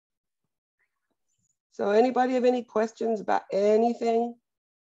So anybody have any questions about anything?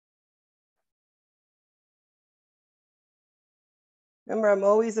 Remember, I'm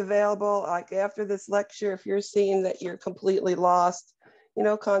always available. Like after this lecture, if you're seeing that you're completely lost, you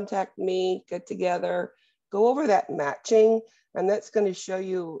know, contact me, get together, go over that matching. And that's going to show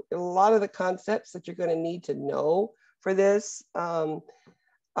you a lot of the concepts that you're going to need to know for this.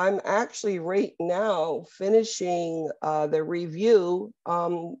 I'm actually right now finishing the review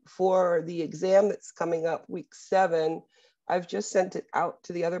for the exam that's coming up week 7. I've just sent it out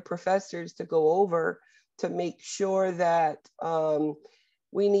to the other professors to go over to make sure that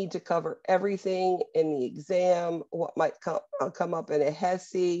we need to cover everything in the exam, what might come up in a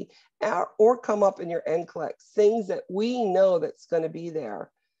HESI or come up in your NCLEX, things that we know that's going to be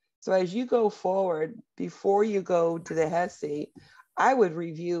there. So as you go forward, before you go to the HESI, I would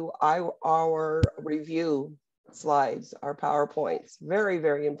review our review slides, our PowerPoints. Very,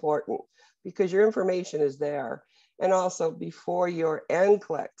 very important because your information is there. And also before your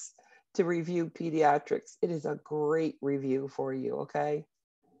NCLEX to review pediatrics, it is a great review for you, okay?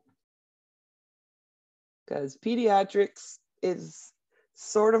 Because pediatrics is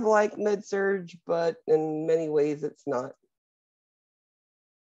sort of like med-surg, but in many ways it's not.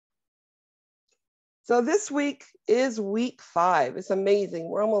 So this week is week 5. It's amazing.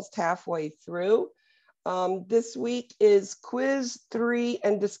 We're almost halfway through. This week is quiz 3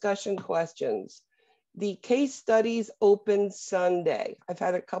 and discussion questions. The case studies open Sunday. I've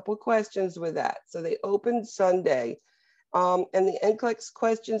had a couple questions with that. So they open Sunday. And the NCLEX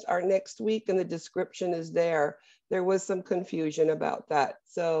questions are next week and the description is there. There was some confusion about that.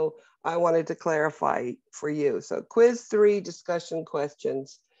 So I wanted to clarify for you. So quiz 3, discussion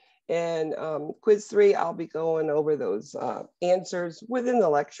questions. And quiz 3, I'll be going over those answers within the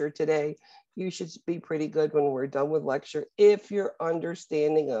lecture today. You should be pretty good when we're done with lecture if you're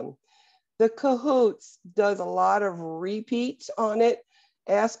understanding them. The Cahoots does a lot of repeats on it,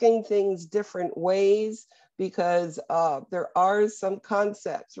 asking things different ways because there are some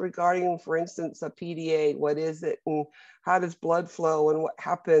concepts regarding, for instance, a PDA, what is it and how does blood flow and what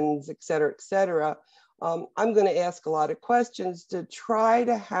happens, et cetera, et cetera. I'm going to ask a lot of questions to try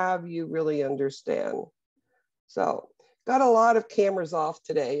to have you really understand. So got a lot of cameras off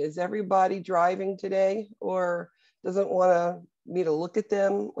today. Is everybody driving today or doesn't want me to look at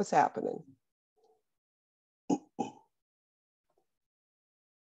them? What's happening?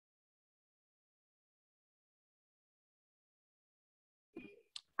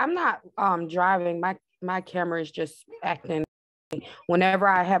 I'm not driving. My camera is just acting. Whenever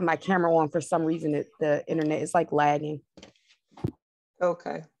I have my camera on, for some reason, the internet is like lagging.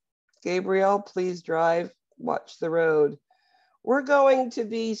 Okay. Gabriel, please drive. Watch the road. We're going to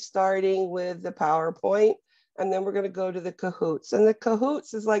be starting with the PowerPoint, and then we're going to go to the Cahoots. And the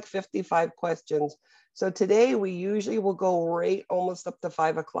Cahoots is like 55 questions. So today we usually will go right almost up to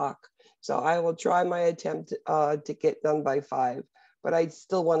 5 o'clock. So I will try my attempt to get done by 5. But I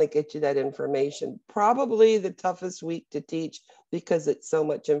still want to get you that information. Probably the toughest week to teach because it's so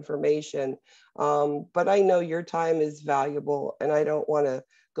much information. But I know your time is valuable and I don't want to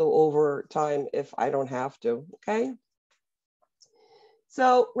go over time if I don't have to, okay?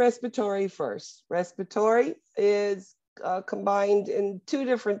 So respiratory first. Respiratory is combined in 2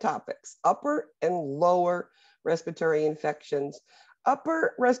 different topics, upper and lower respiratory infections.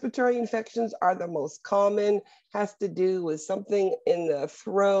 Upper respiratory infections are the most common, has to do with something in the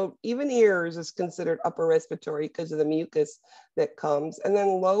throat. Even ears is considered upper respiratory because of the mucus that comes. And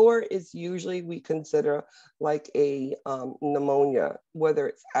then lower is usually we consider like a pneumonia, whether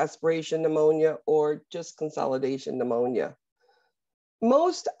it's aspiration pneumonia or just consolidation pneumonia.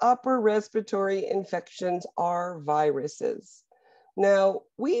 Most upper respiratory infections are viruses. Now,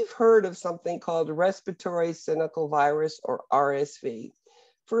 we've heard of something called respiratory syncytial virus or RSV.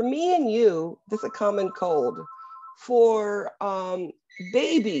 For me and you, this is a common cold. For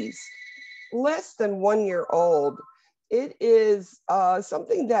babies less than 1 year old, it is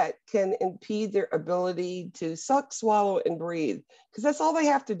something that can impede their ability to suck, swallow, and breathe, because that's all they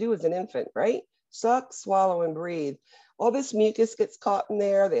have to do as an infant, right? Suck, swallow, and breathe. All this mucus gets caught in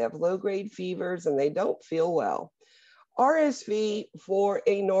there. They have low-grade fevers and they don't feel well. RSV for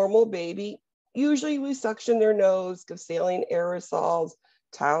a normal baby, usually we suction their nose, give saline aerosols,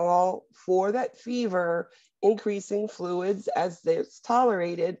 Tylenol for that fever, increasing fluids as it's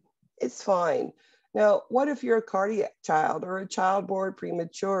tolerated, it's fine. Now, what if you're a cardiac child or a child born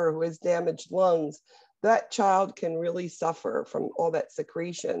premature who has damaged lungs? That child can really suffer from all that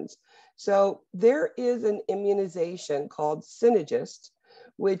secretions. So there is an immunization called Synagist,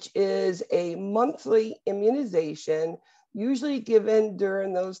 which is a monthly immunization usually given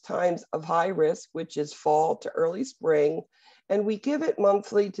during those times of high risk, which is fall to early spring. And we give it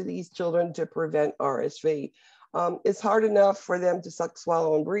monthly to these children to prevent RSV. It's hard enough for them to suck,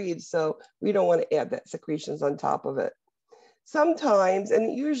 swallow, and breathe, so we don't want to add that secretions on top of it. Sometimes,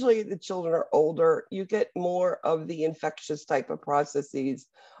 and usually the children are older, you get more of the infectious type of processes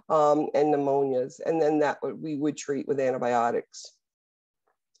and pneumonias, and then we would treat with antibiotics.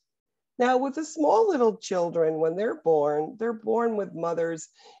 Now, with the small little children, when they're born with mother's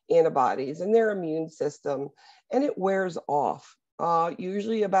antibodies and their immune system, and it wears off.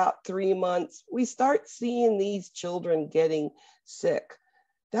 Usually about 3 months, we start seeing these children getting sick.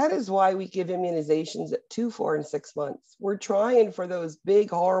 That is why we give immunizations at 2, 4, and 6 months. We're trying for those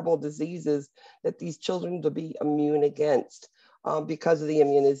big, horrible diseases that these children will be immune against because of the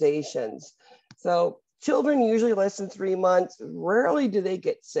immunizations. So children usually less than 3 months, rarely do they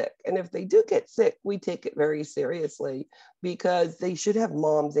get sick. And if they do get sick, we take it very seriously because they should have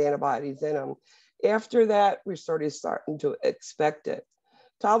mom's antibodies in them. After that, we're starting to expect it.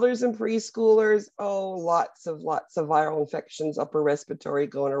 Toddlers and preschoolers, lots of viral infections, upper respiratory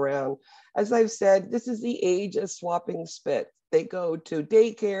going around. As I've said, this is the age of swapping spit. They go to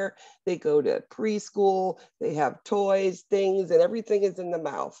daycare, they go to preschool, they have toys, things, and everything is in the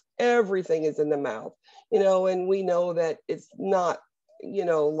mouth. Everything is in the mouth, and we know that it's not,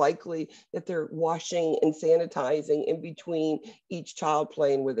 likely that they're washing and sanitizing in between each child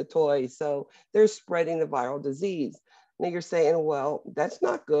playing with a toy. So they're spreading the viral disease. Now you're saying, well, that's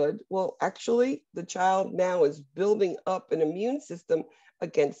not good. Well, actually, the child now is building up an immune system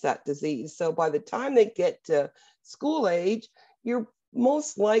against that disease. So by the time they get to school age, you're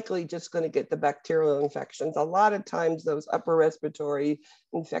most likely just going to get the bacterial infections. A lot of times those upper respiratory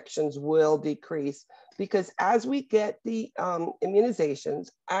infections will decrease because as we get the immunizations,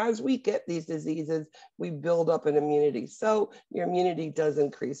 as we get these diseases, we build up an immunity. So your immunity does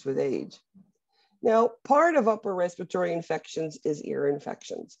increase with age. Now, part of upper respiratory infections is ear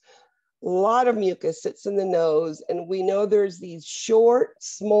infections. A lot of mucus sits in the nose, and we know there's these short,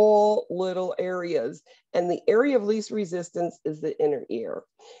 small, little areas, and the area of least resistance is the inner ear.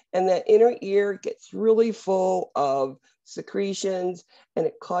 And that inner ear gets really full of secretions, and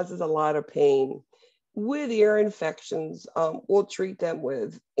it causes a lot of pain. With ear infections, we'll treat them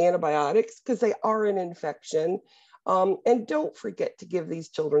with antibiotics because they are an infection. And don't forget to give these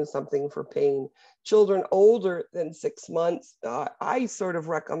children something for pain. Children older than 6 months, I sort of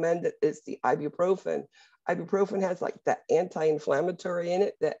recommend it is the ibuprofen. Ibuprofen has like that anti-inflammatory in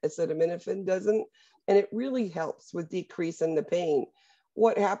it that acetaminophen doesn't, and it really helps with decreasing the pain.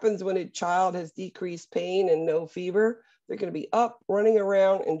 What happens when a child has decreased pain and no fever? They're going to be up, running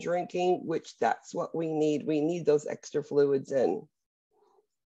around and drinking, which that's what we need. We need those extra fluids in.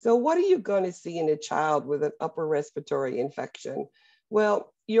 So what are you going to see in a child with an upper respiratory infection?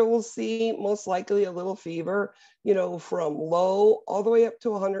 Well, you will see most likely a little fever, from low all the way up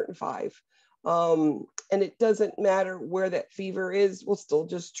to 105. And it doesn't matter where that fever is, we'll still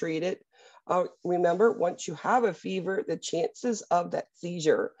just treat it. Remember, once you have a fever, the chances of that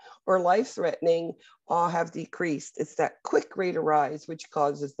seizure or life-threatening have decreased. It's that quick rate of rise which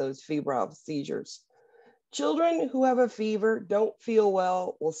causes those febrile seizures. Children who have a fever, don't feel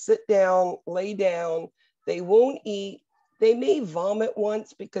well, will sit down, lay down, they won't eat, they may vomit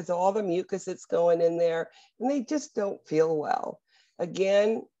once because of all the mucus that's going in there, and they just don't feel well.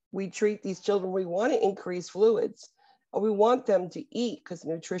 Again, we treat these children, we want to increase fluids. We want them to eat because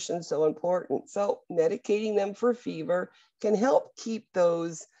nutrition is so important. So medicating them for fever can help keep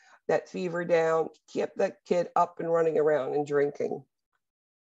that fever down, keep that kid up and running around and drinking.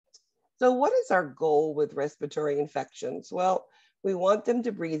 So what is our goal with respiratory infections? Well, we want them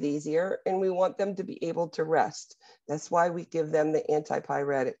to breathe easier and we want them to be able to rest. That's why we give them the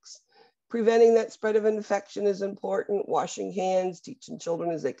antipyretics. Preventing that spread of infection is important. Washing hands, teaching children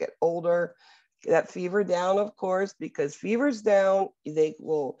as they get older. That fever down, of course, because fever's down, they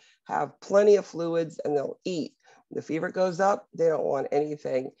will have plenty of fluids and they'll eat. When the fever goes up, they don't want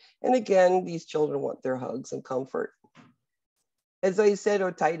anything. And again, these children want their hugs and comfort. As I said,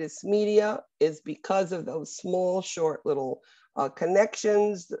 otitis media is because of those small, short little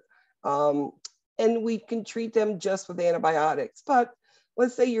connections. And we can treat them just with antibiotics. But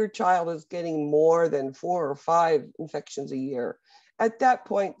let's say your child is getting more than 4 or 5 infections a year. At that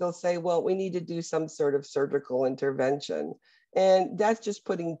point, they'll say, well, we need to do some sort of surgical intervention. And that's just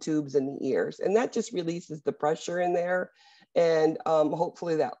putting tubes in the ears. And that just releases the pressure in there. And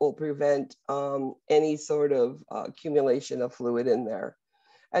hopefully that will prevent any sort of accumulation of fluid in there.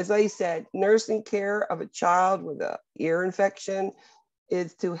 As I said, nursing care of a child with an ear infection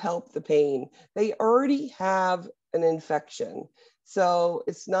is to help the pain. They already have an infection. So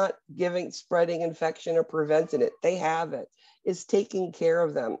it's not spreading infection or preventing it. They have it. It's taking care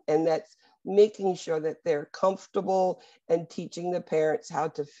of them. And that's making sure that they're comfortable and teaching the parents how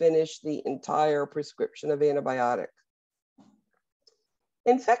to finish the entire prescription of antibiotic.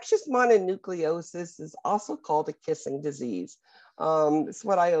 Infectious mononucleosis is also called a kissing disease. It's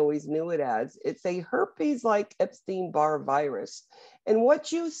what I always knew it as. It's a herpes-like Epstein-Barr virus. And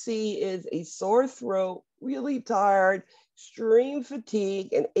what you see is a sore throat, really tired, extreme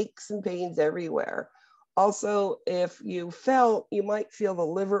fatigue, and aches and pains everywhere. Also, if you felt, you might feel the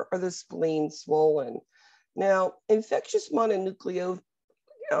liver or the spleen swollen. Now, infectious mononucleosis,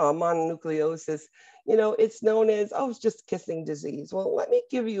 it's known as, oh, it's just kissing disease. Well, let me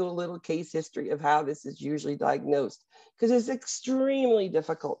give you a little case history of how this is usually diagnosed, because it's extremely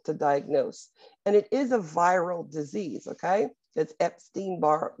difficult to diagnose. And it is a viral disease, okay? It's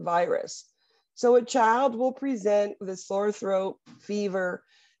Epstein-Barr virus. So a child will present with a sore throat, fever,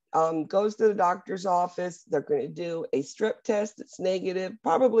 goes to the doctor's office. They're going to do a strep test. It's negative,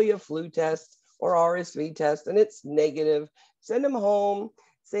 probably a flu test or RSV test, and it's negative. Send them home.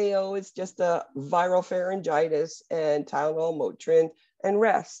 Say, oh, it's just a viral pharyngitis, and Tylenol, Motrin, and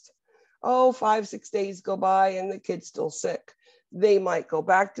rest. Oh, 5-6 days go by and the kid's still sick. They might go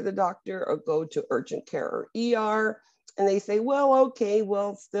back to the doctor or go to urgent care or ER, and they say, well, okay,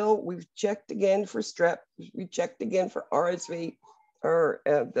 well, still, we've checked again for strep. We checked again for RSV or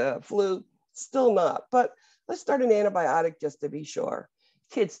the flu, still not. But let's start an antibiotic just to be sure.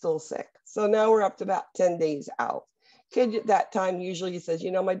 Kid's still sick. So now we're up to about 10 days out. Kid at that time usually says,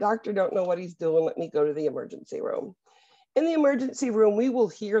 my doctor don't know what he's doing. Let me go to the emergency room. In the emergency room, we will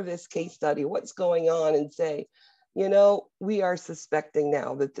hear this case study, what's going on, and say, we are suspecting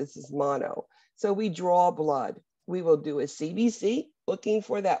now that this is mono. So we draw blood. We will do a CBC, looking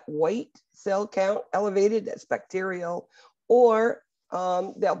for that white cell count elevated, that's bacterial, or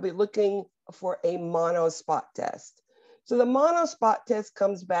they'll be looking for a mono spot test. So the mono spot test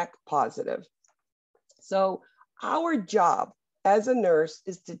comes back positive. So our job as a nurse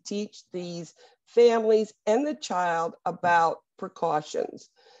is to teach these families and the child about precautions.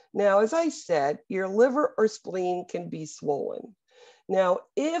 Now, as I said, your liver or spleen can be swollen. Now,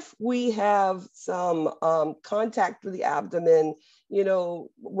 if we have some contact with the abdomen,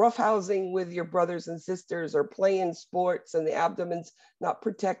 roughhousing with your brothers and sisters or playing sports and the abdomen's not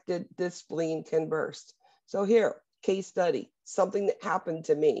protected, this spleen can burst. So here, case study, something that happened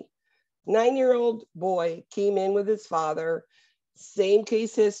to me. 9-year-old boy came in with his father, same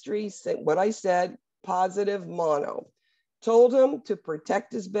case history, what I said, positive mono. Told him to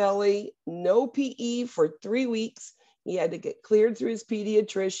protect his belly, no PE for 3 weeks. He had to get cleared through his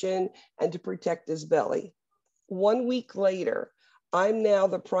pediatrician and to protect his belly. 1 week later, I'm now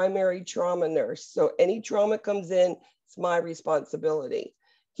the primary trauma nurse. So any trauma comes in, it's my responsibility.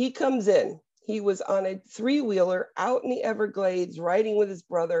 He comes in, he was on a 3-wheeler out in the Everglades, riding with his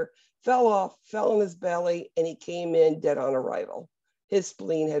brother, fell off, fell on his belly, and he came in dead on arrival. His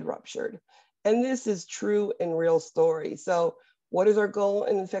spleen had ruptured. And this is true and real story. So what is our goal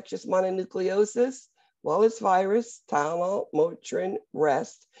in infectious mononucleosis? Well, it's virus, Tylenol, Motrin,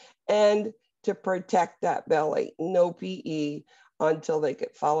 rest, and to protect that belly, no PE until they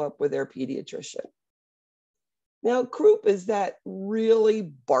could follow up with their pediatrician. Now, croup is that really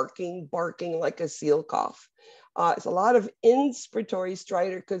barking like a seal cough. It's a lot of inspiratory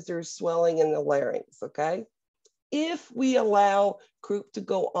stridor because there's swelling in the larynx, okay? If we allow croup to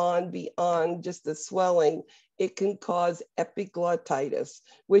go on beyond just the swelling, it can cause epiglottitis,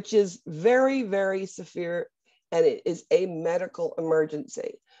 which is very, very severe, and it is a medical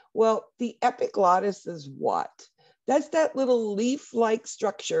emergency. Well, the epiglottis is what? That's that little leaf-like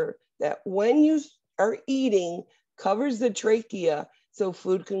structure that when you are eating covers the trachea so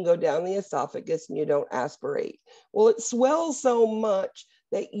food can go down the esophagus and you don't aspirate. Well, it swells so much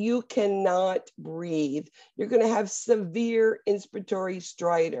that you cannot breathe. You're going to have severe inspiratory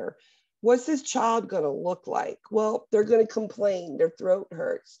stridor. What's this child going to look like? Well, they're going to complain. Their throat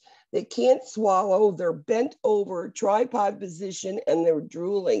hurts. They can't swallow. They're bent over, tripod position, and they're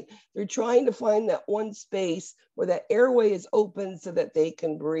drooling. They're trying to find that one space where that airway is open so that they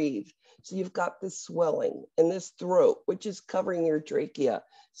can breathe. So you've got this swelling in this throat, which is covering your trachea.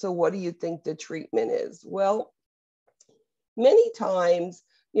 So what do you think the treatment is? Well, many times,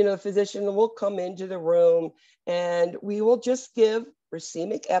 a physician will come into the room and we will just give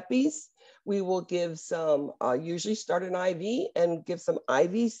racemic epis. We will give some, usually start an IV and give some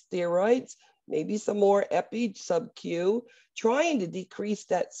IV steroids, maybe some more epi sub-Q, trying to decrease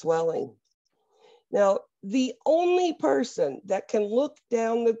that swelling. Now, The only person that can look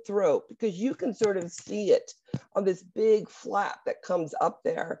down the throat, because you can sort of see it on this big flap that comes up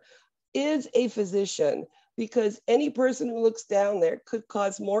there, is a physician, because any person who looks down there could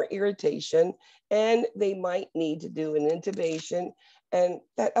cause more irritation and they might need to do an intubation. And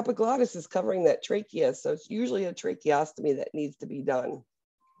that epiglottis is covering that trachea. So it's usually a tracheostomy that needs to be done.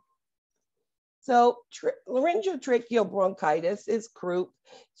 So laryngotracheal bronchitis is croup.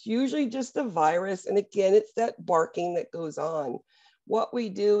 It's usually just a virus. And again, it's that barking that goes on. What we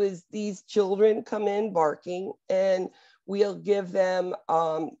do is these children come in barking, and we'll give them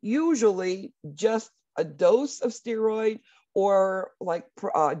usually just a dose of steroid, or like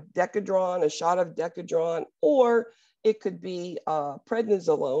Decadron, a shot of Decadron, or it could be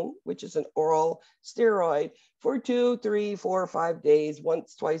prednisolone, which is an oral steroid, for 2, 3, 4, 5 days,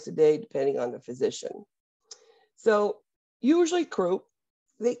 once, twice a day, depending on the physician. So usually croup,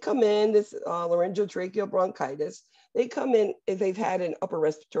 they come in, this laryngotracheal bronchitis, they come in if they've had an upper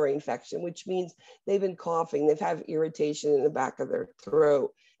respiratory infection, which means they've been coughing, they've had irritation in the back of their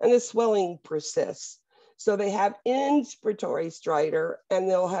throat, and the swelling persists. So they have inspiratory stridor, and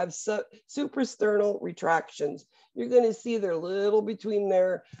they'll have suprasternal retractions. You're going to see they're little between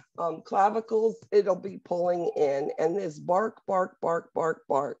their clavicles, it'll be pulling in, and this bark, bark, bark, bark,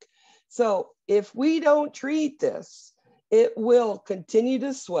 bark. So if we don't treat this, it will continue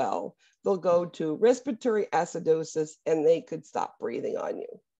to swell. They'll go to respiratory acidosis, and they could stop breathing on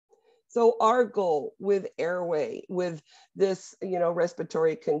you. So our goal with airway, with this,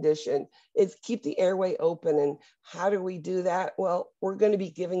 respiratory condition, is keep the airway open. And how do we do that? Well, we're going to be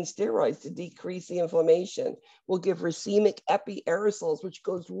giving steroids to decrease the inflammation. We'll give racemic epi aerosols, which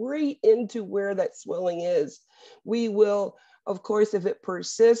goes right into where that swelling is. We will, of course, if it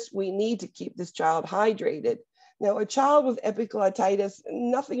persists, we need to keep this child hydrated. Now, a child with epiglottitis,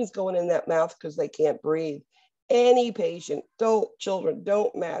 nothing's going in that mouth because they can't breathe. Any patient, adult, children,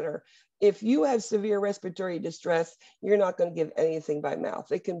 don't matter. If you have severe respiratory distress, you're not going to give anything by mouth.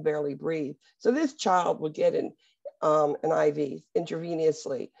 They can barely breathe. So this child will get an IV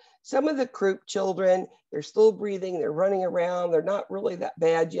intravenously. Some of the croup children, they're still breathing, they're running around, they're not really that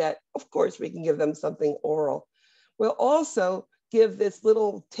bad yet. Of course, we can give them something oral. We'll also give this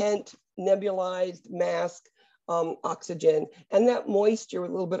little tent nebulized mask oxygen, and that moisture with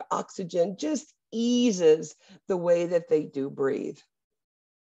a little bit of oxygen just eases the way that they do breathe.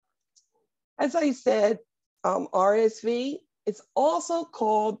 As I said, RSV, it's also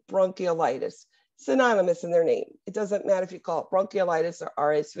called bronchiolitis, synonymous in their name. It doesn't matter if you call it bronchiolitis or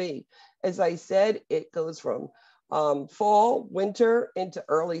RSV. As I said, it goes from fall, winter into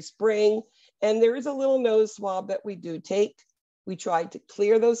early spring. And there is a little nose swab that we do take. We try to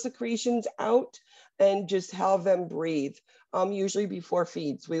clear those secretions out and just have them breathe. Usually before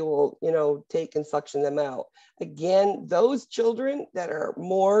feeds, we will, take and suction them out. Again, those children that are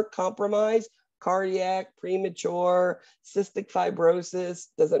more compromised, cardiac, premature, cystic fibrosis,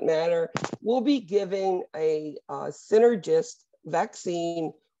 doesn't matter, we'll be giving a Synergist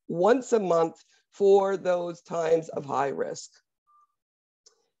vaccine once a month for those times of high risk.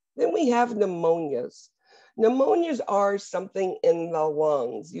 Then we have pneumonias. Pneumonias are something in the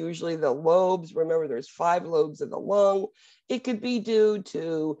lungs, usually the lobes. Remember, there's 5 lobes of the lung. It could be due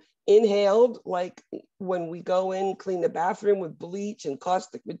to inhaled, like when we go in, clean the bathroom with bleach and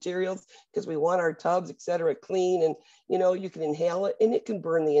caustic materials, because we want our tubs, et cetera, clean. And, you can inhale it, and it can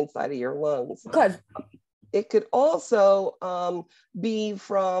burn the inside of your lungs. Because it could also be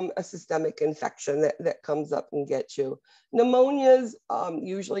from a systemic infection that comes up and gets you. Pneumonias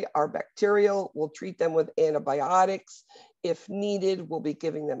usually are bacterial. We'll treat them with antibiotics. If needed, we'll be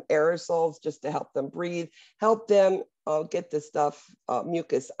giving them aerosols just to help them breathe, help them get the stuff,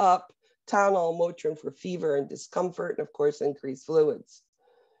 mucus up, Tylenol, Motrin for fever and discomfort, and of course, increased fluids.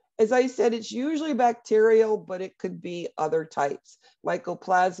 As I said, it's usually bacterial, but it could be other types.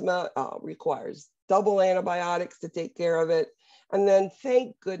 Mycoplasma requires double antibiotics to take care of it. And then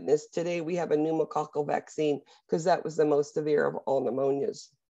thank goodness today we have a pneumococcal vaccine, because that was the most severe of all pneumonias.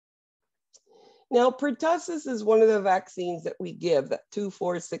 Now, pertussis is one of the vaccines that we give, that 2,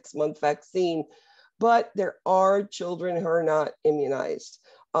 4, 6 month vaccine, but there are children who are not immunized.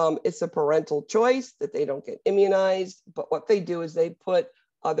 It's a parental choice that they don't get immunized, but what they do is they put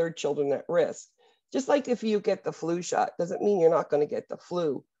other children at risk. Just like if you get the flu shot, doesn't mean you're not going to get the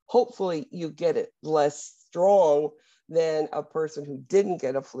flu. Hopefully you get it less strong than a person who didn't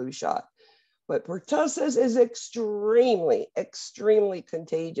get a flu shot. But pertussis is extremely, extremely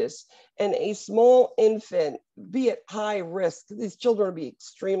contagious. And a small infant, be at high risk, these children will be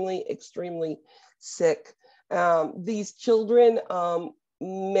extremely, extremely sick. These children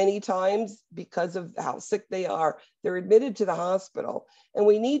many times, because of how sick they are, they're admitted to the hospital, and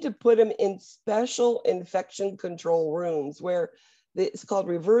we need to put them in special infection control rooms where it's called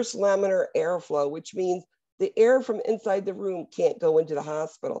reverse laminar airflow, which means the air from inside the room can't go into the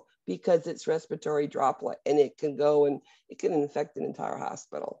hospital because it's respiratory droplet, and it can go and it can infect an entire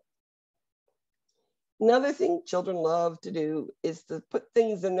hospital. Another thing children love to do is to put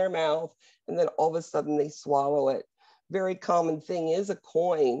things in their mouth and then all of a sudden they swallow it. Very common thing is a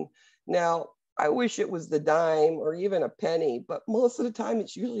coin. Now, I wish it was the dime or even a penny, but most of the time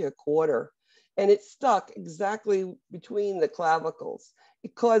it's usually a quarter, and it's stuck exactly between the clavicles.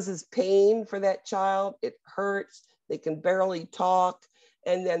 It causes pain for that child. It hurts. They can barely talk,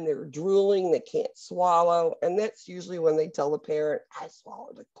 and then they're drooling. They can't swallow, and that's usually when they tell the parent, I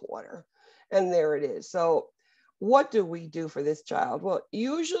swallowed a quarter. And there it is. So what do we do for this child? Well,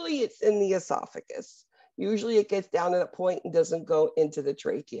 usually it's in the esophagus. Usually it gets down to that point and doesn't go into the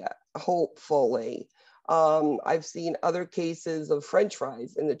trachea, hopefully. I've seen other cases of French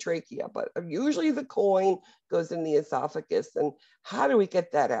fries in the trachea, but usually the coin goes in the esophagus. And how do we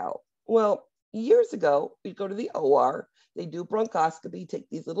get that out? Well, years ago, we'd go to the OR, they do bronchoscopy, take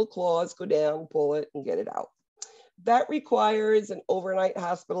these little claws, go down, pull it, and get it out. That requires an overnight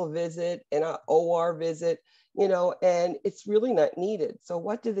hospital visit and an OR visit, you know, and it's really not needed. So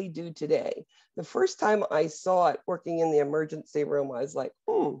what do they do today? The first time I saw it working in the emergency room, I was like,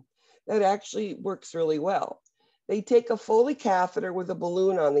 that actually works really well. They take a Foley catheter with a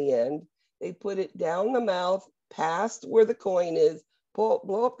balloon on the end. They put it down the mouth, past where the coin is,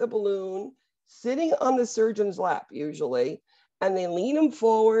 blow up the balloon, sitting on the surgeon's lap usually, and they lean them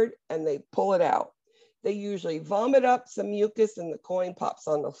forward and they pull it out. They usually vomit up some mucus and the coin pops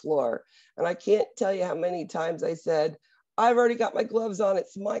on the floor. And I can't tell you how many times I said, I've already got my gloves on,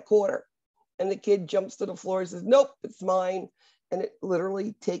 it's my quarter. And the kid jumps to the floor and says, nope, it's mine. And it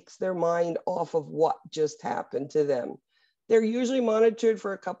literally takes their mind off of what just happened to them. They're usually monitored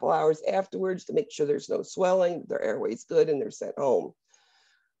for a couple hours afterwards to make sure there's no swelling, their airway's good, and they're sent home.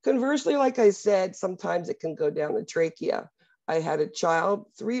 Conversely, like I said, sometimes it can go down the trachea. I had a child,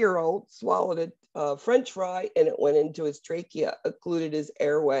 3-year-old, swallowed a French fry and it went into his trachea, occluded his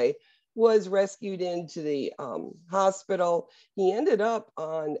airway, was rescued into the hospital. He ended up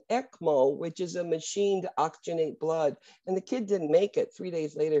on ECMO, which is a machine to oxygenate blood, and the kid didn't make it. 3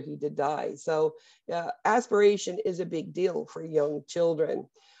 days later, he did die. So aspiration is a big deal for young children.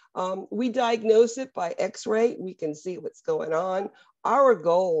 We diagnose it by X-ray. We can see what's going on. Our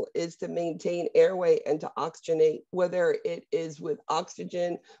goal is to maintain airway and to oxygenate, whether it is with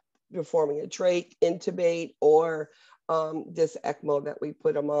oxygen, performing a trach, intubate, or this ECMO that we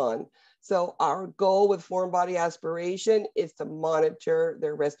put them on. So our goal with foreign body aspiration is to monitor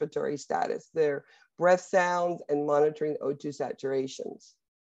their respiratory status, their breath sounds, and monitoring O2 saturations.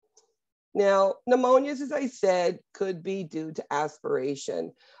 Now, pneumonias, as I said, could be due to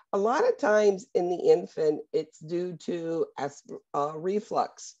aspiration. A lot of times in the infant, it's due to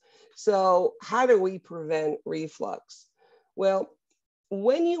reflux. So how do we prevent reflux? Well,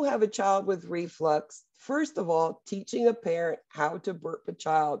 when you have a child with reflux, first of all, teaching a parent how to burp a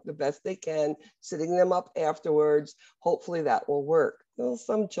child the best they can, sitting them up afterwards, hopefully that will work. Well,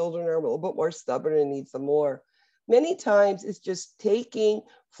 some children are a little bit more stubborn and need some more. Many times it's just taking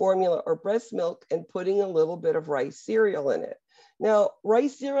formula or breast milk and putting a little bit of rice cereal in it. Now,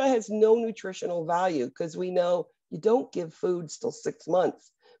 rice cereal has no nutritional value because we know you don't give foods till 6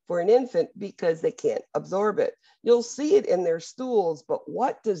 months for an infant because they can't absorb it. You'll see it in their stools, but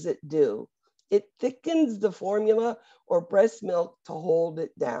what does it do? It thickens the formula or breast milk to hold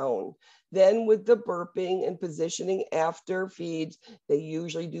it down. Then with the burping and positioning after feeds, they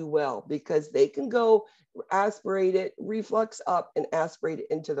usually do well because they can go aspirate it, reflux up and aspirate it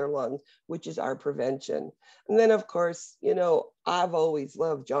into their lungs, which is our prevention. And then of course, you know, I've always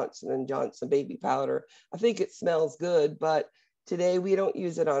loved Johnson & Johnson baby powder. I think it smells good, but today we don't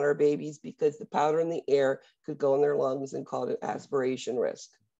use it on our babies because the powder in the air could go in their lungs and cause an aspiration risk.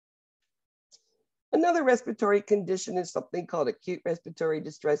 Another respiratory condition is something called acute respiratory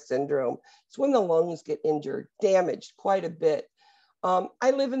distress syndrome. It's when the lungs get injured, damaged quite a bit.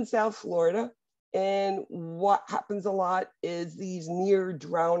 I live in South Florida, and what happens a lot is these near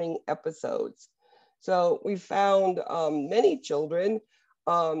drowning episodes. So we found many children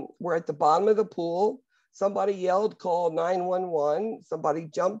were at the bottom of the pool. Somebody yelled, call 911. Somebody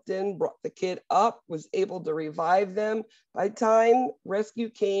jumped in, brought the kid up, was able to revive them. By the time rescue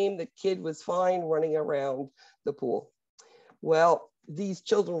came, the kid was fine running around the pool. Well, these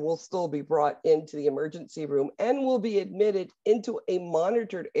children will still be brought into the emergency room and will be admitted into a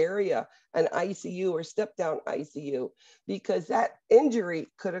monitored area, an ICU or step down ICU, because that injury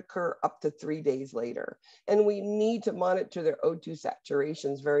could occur up to 3 days later. And we need to monitor their O2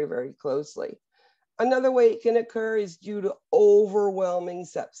 saturations very, very closely. Another way it can occur is due to overwhelming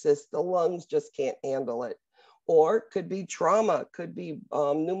sepsis. The lungs just can't handle it. Or could be trauma, could be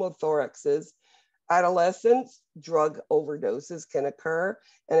pneumothoraxes. Adolescents, drug overdoses can occur.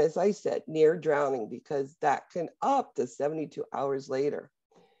 And as I said, near drowning, because that can up to 72 hours later.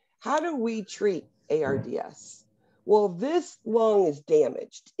 How do we treat ARDS? Well, this lung is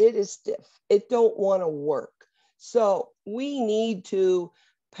damaged. It is stiff. It don't want to work. So we need to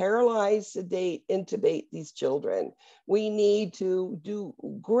paralyze, sedate, intubate these children. We need to do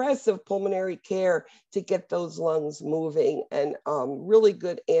aggressive pulmonary care to get those lungs moving and really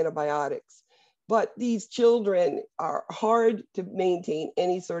good antibiotics. But these children are hard to maintain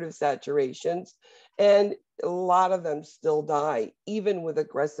any sort of saturations, and a lot of them still die, even with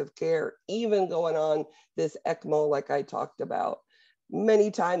aggressive care, even going on this ECMO like I talked about.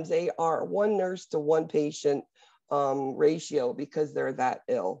 Many times they are 1 nurse to 1 patient ratio because they're that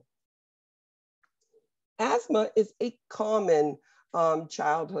ill. Asthma is a common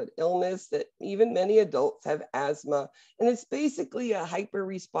childhood illness that even many adults have asthma, and it's basically a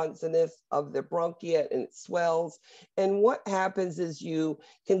hyperresponsiveness of the bronchia, and it swells. And what happens is you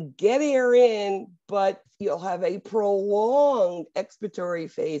can get air in, but you'll have a prolonged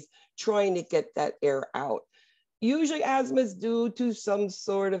expiratory phase trying to get that air out. Usually asthma is due to some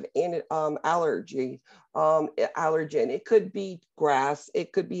sort of allergen. It could be grass,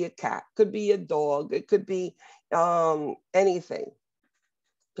 it could be a cat, could be a dog, it could be anything,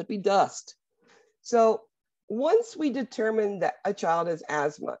 could be dust. So once we determine that a child has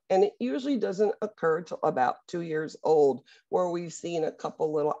asthma, and it usually doesn't occur till about 2 years old, where we've seen a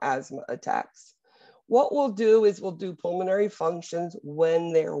couple little asthma attacks, what we'll do is we'll do pulmonary functions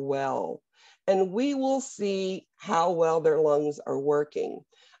when they're well. And we will see how well their lungs are working.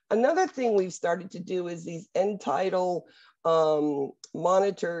 Another thing we've started to do is these end-tidal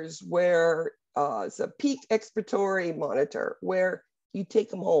monitors where it's a peak expiratory monitor where you take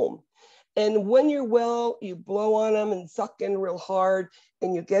them home. And when you're well, you blow on them and suck in real hard,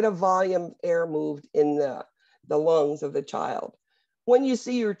 and you get a volume of air moved in the lungs of the child. When you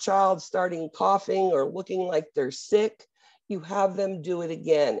see your child starting coughing or looking like they're sick, you have them do it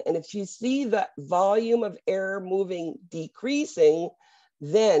again. And if you see that volume of air moving decreasing,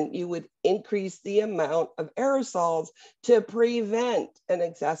 then you would increase the amount of aerosols to prevent an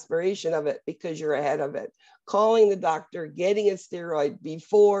exacerbation of it, because you're ahead of it. Calling the doctor, getting a steroid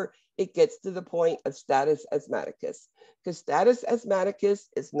before it gets to the point of status asthmaticus, because status asthmaticus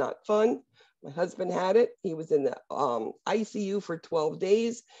is not fun. My husband had it. He was in the ICU for 12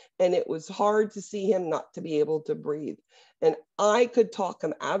 days, and it was hard to see him not to be able to breathe. And I could talk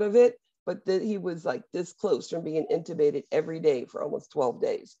him out of it, but he was like this close from being intubated every day for almost 12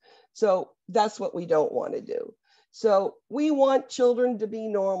 days. So that's what we don't want to do. So we want children to be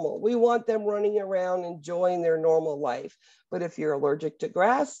normal. We want them running around enjoying their normal life. But if you're allergic to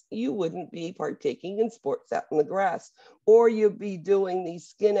grass, you wouldn't be partaking in sports out in the grass, or you'd be doing the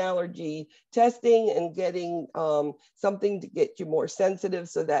skin allergy testing and getting something to get you more sensitive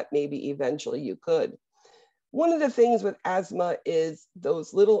so that maybe eventually you could. One of the things with asthma is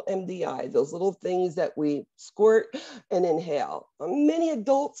those little MDI, those little things that we squirt and inhale. Many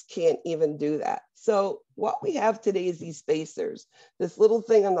adults can't even do that. So what we have today is these spacers. This little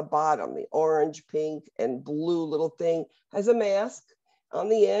thing on the bottom, the orange, pink, and blue little thing, has a mask. On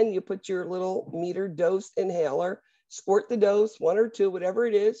the end, you put your little meter dose inhaler, squirt the dose, 1 or 2, whatever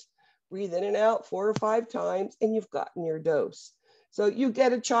it is, breathe in and out 4 or 5 times, and you've gotten your dose. So you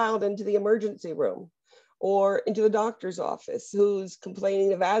get a child into the emergency room or into the doctor's office who's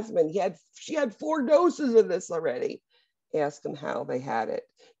complaining of asthma, and she had 4 doses of this already. Ask them how they had it.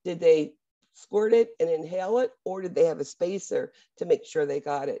 Did they squirt it and inhale it, or did they have a spacer to make sure they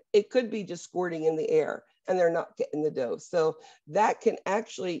got it? It could be just squirting in the air and they're not getting the dose. So that can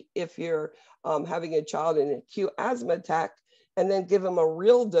actually, if you're having a child in an acute asthma attack and then give them a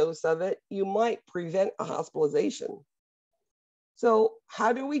real dose of it, you might prevent a hospitalization. So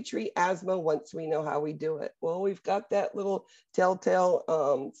how do we treat asthma once we know how we do it? Well, we've got that little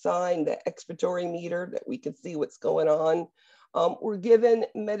telltale sign, the expiratory meter, that we can see what's going on. We're given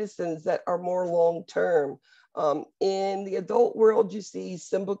medicines that are more long-term. In the adult world, you see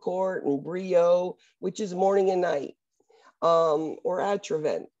Symbicort and Brio, which is morning and night, or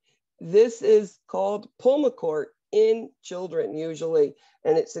Atrovent. This is called Pulmicort in children usually,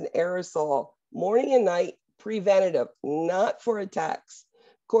 and it's an aerosol, morning and night, preventative, not for attacks.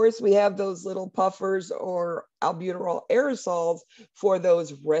 Of course, we have those little puffers or albuterol aerosols for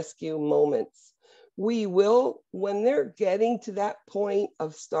those rescue moments. We will, when they're getting to that point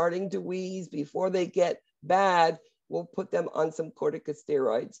of starting to wheeze before they get bad, we'll put them on some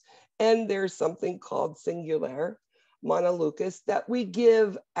corticosteroids. And there's something called Singulair montelukast that we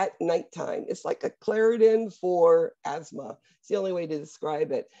give at nighttime. It's like a Claritin for asthma. It's the only way to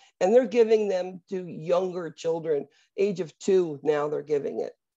describe it. And they're giving them to younger children, age of 2 now they're giving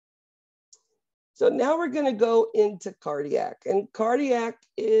it. So now we're going to go into cardiac. And cardiac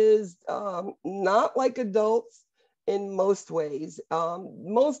is not like adults in most ways.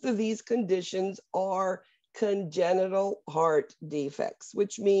 Most of these conditions are congenital heart defects,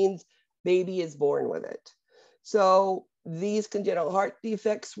 which means baby is born with it. So these congenital heart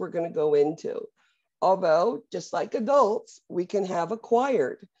defects we're going to go into. Although, just like adults, we can have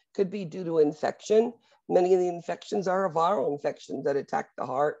acquired. Could be due to infection. Many of the infections are viral infections that attack the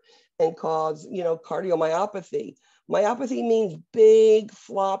heart and cause, cardiomyopathy. Myopathy means big,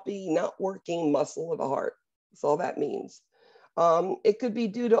 floppy, not working muscle of the heart. That's all that means. It could be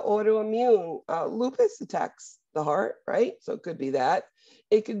due to autoimmune. Lupus attacks the heart, right? So it could be that.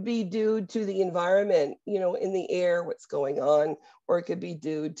 It could be due to the environment, in the air, what's going on, or it could be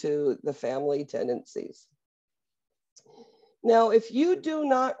due to the family tendencies. Now, if you do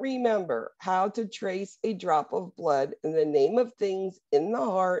not remember how to trace a drop of blood in the name of things in the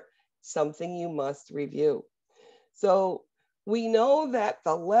heart, something you must review. So we know that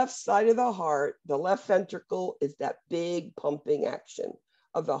the left side of the heart, the left ventricle, is that big pumping action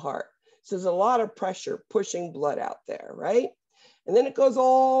of the heart. So there's a lot of pressure pushing blood out there, right? And then it goes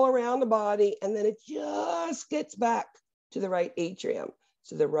all around the body, and then it just gets back to the right atrium.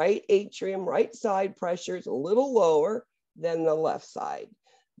 So the right atrium, right side pressure is a little lower than the left side.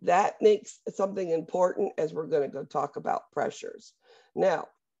 That makes something important as we're going to go talk about pressures. Now,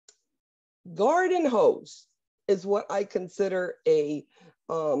 garden hose is what I consider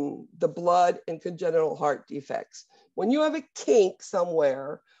the blood and congenital heart defects. When you have a kink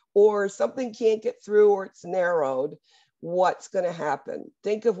somewhere or something can't get through or it's narrowed, what's going to happen?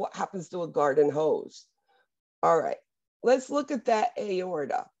 Think of what happens to a garden hose. All right, let's look at that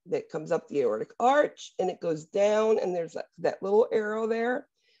aorta that comes up the aortic arch and it goes down and there's that little arrow there.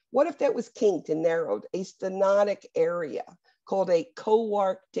 What if that was kinked and narrowed? A stenotic area called a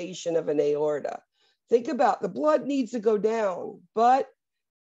coarctation of an aorta. Think about the blood needs to go down, but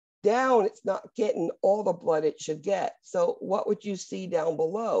down it's not getting all the blood it should get. So what would you see down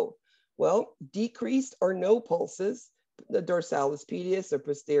below? Well, decreased or no pulses, the dorsalis pedis or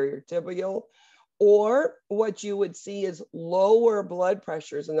posterior tibial, or what you would see is lower blood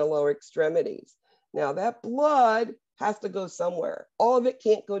pressures in the lower extremities. Now that blood has to go somewhere. All of it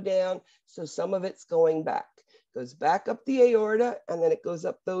can't go down, so some of it's going back. Goes back up the aorta, and then it goes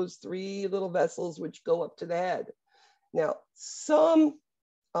up those 3 little vessels which go up to the head. Now, some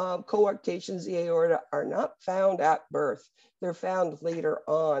coarctations of the aorta are not found at birth. They're found later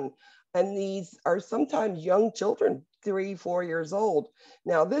on. And these are sometimes young children, 3, 4 years old.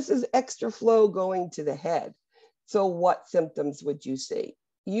 Now, this is extra flow going to the head. So what symptoms would you see?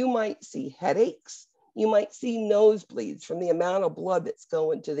 You might see headaches. You might see nosebleeds from the amount of blood that's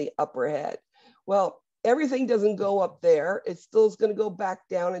going to the upper head. Well, everything doesn't go up there. It still is going to go back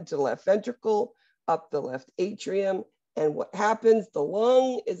down into the left ventricle, up the left atrium. And what happens? The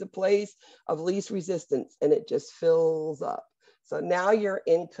lung is a place of least resistance and it just fills up. So now you're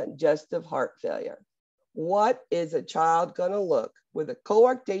in congestive heart failure. What is a child going to look with a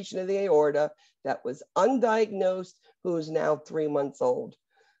coarctation of the aorta that was undiagnosed, who's now 3 months old?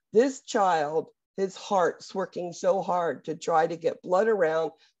 This child, his heart's working so hard to try to get blood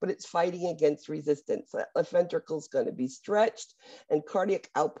around, but it's fighting against resistance. That left ventricle is going to be stretched and cardiac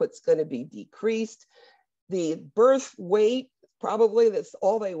output's going to be decreased. The birth weight, probably that's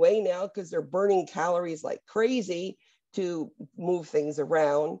all they weigh now because they're burning calories like crazy to move things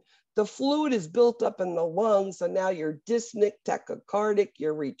around. The fluid is built up in the lungs, so now you're dyspneic, tachycardic,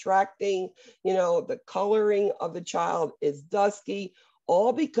 you're retracting, the coloring of the child is dusky,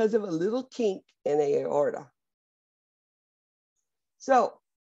 all because of a little kink in the aorta. So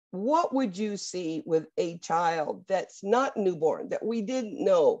what would you see with a child that's not newborn, that we didn't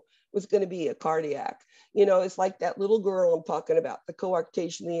know was going to be a cardiac? It's like that little girl I'm talking about, the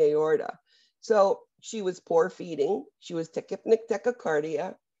coarctation of the aorta. So she was poor feeding, she was tachypneic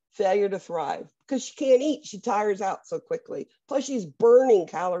tachycardia, failure to thrive because she can't eat, she tires out so quickly. Plus she's burning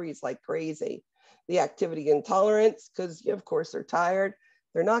calories like crazy. The activity intolerance, because of course they're tired,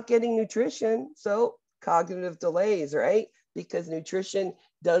 they're not getting nutrition, so cognitive delays, right? Because nutrition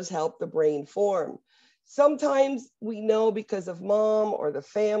does help the brain form. Sometimes we know because of mom or the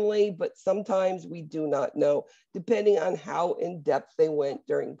family, but sometimes we do not know, depending on how in depth they went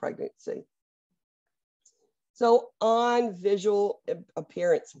during pregnancy. So on visual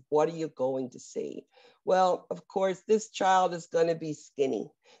appearance, what are you going to see? Well, of course, this child is going to be skinny.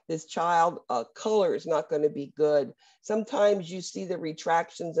 This child color is not going to be good. Sometimes you see the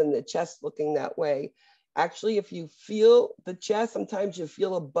retractions in the chest looking that way. Actually, if you feel the chest, sometimes you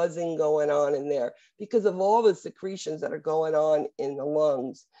feel a buzzing going on in there because of all the secretions that are going on in the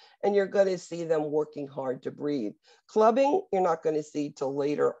lungs. And you're going to see them working hard to breathe. Clubbing, you're not going to see till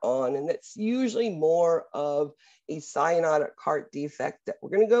later on. And that's usually more of a cyanotic heart defect that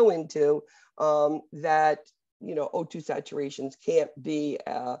we're going to go into that, you know, O2 saturations can't be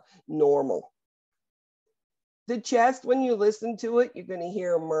normal. The chest, when you listen to it, you're going to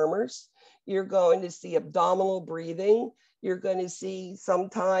hear murmurs. You're going to see abdominal breathing. You're going to see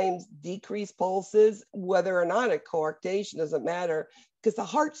sometimes decreased pulses, whether or not a coarctation doesn't matter, because the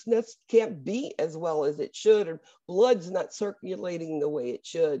heart's can't beat as well as it should, and blood's not circulating the way it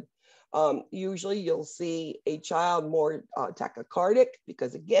should. Usually you'll see a child more tachycardic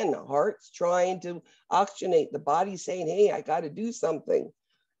because, again, the heart's trying to oxygenate. The body's saying, hey, I got to do something.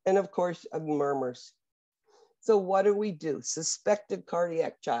 And of course, murmurs. So what do? Suspected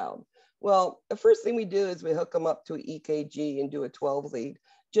cardiac child. Well, the first thing we do is we hook them up to an EKG and do a 12 lead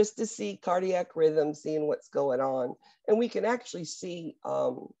just to see cardiac rhythm, seeing what's going on. And we can actually see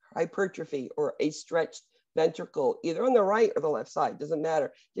hypertrophy or a stretched ventricle, either on the right or the left side, doesn't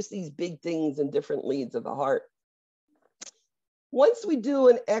matter. Just these big things in different leads of the heart. Once we do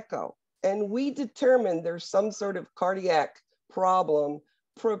an echo and we determine there's some sort of cardiac problem,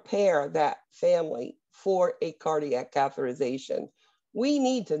 prepare that family for a cardiac catheterization. We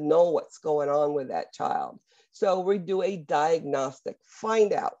need to know what's going on with that child. So we do a diagnostic,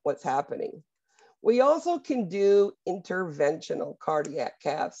 find out what's happening. We also can do interventional cardiac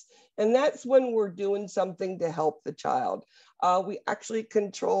caths, and that's when we're doing something to help the child. We actually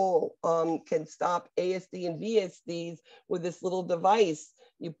can stop ASD and VSDs with this little device.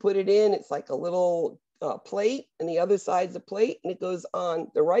 You put it in, it's like a little plate, and the other side's a plate, and it goes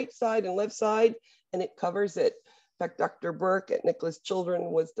on the right side and left side, and it covers it. In fact, Dr. Burke at Nicholas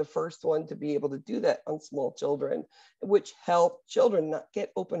Children was the first one to be able to do that on small children, which helped children not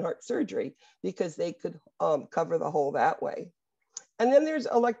get open heart surgery because they could cover the hole that way. And then there's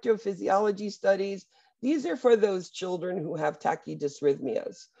electrophysiology studies. These are for those children who have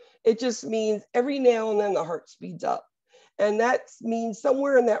tachydysrhythmias. It just means every now and then the heart speeds up. And that means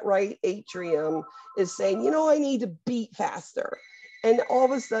somewhere in that right atrium is saying, you know, I need to beat faster. And all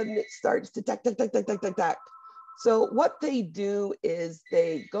of a sudden it starts to tack, tack, tack, tack, tack, tack, tack. So what they do is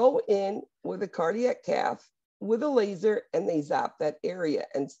they go in with a cardiac cath with a laser and they zap that area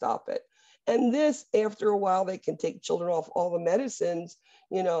and stop it. And this, after a while, they can take children off all the medicines,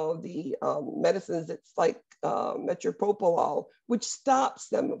 you know, the medicines that's like metropropolol, which stops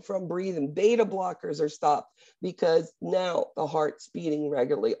them from breathing. Beta blockers are stopped because now the heart's beating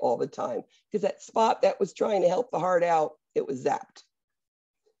regularly all the time, because that spot that was trying to help the heart out, it was zapped.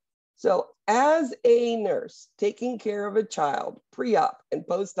 So as a nurse taking care of a child, pre-op and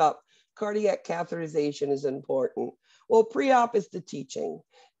post-op, cardiac catheterization is important. Well, pre-op is the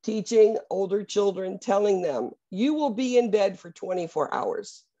teaching older children, telling them, you will be in bed for 24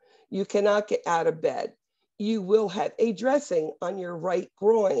 hours. You cannot get out of bed. You will have a dressing on your right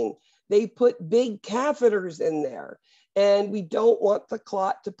groin. They put big catheters in there, and we don't want the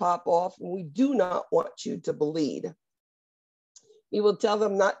clot to pop off, and we do not want you to bleed. We will tell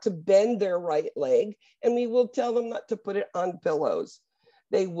them not to bend their right leg, and we will tell them not to put it on pillows.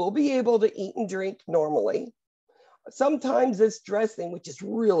 They will be able to eat and drink normally. Sometimes this dressing, which is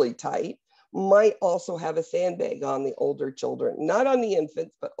really tight, might also have a sandbag on the older children, not on the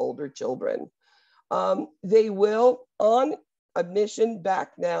infants, but older children. They will, on admission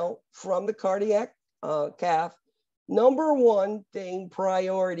back now from the cardiac cath, number one thing,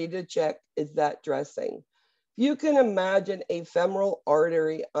 priority to check is that dressing. You can imagine a femoral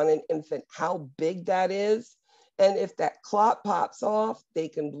artery on an infant, how big that is. And if that clot pops off, they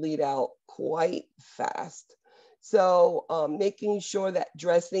can bleed out quite fast. So making sure that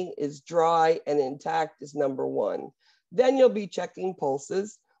dressing is dry and intact is number one. Then you'll be checking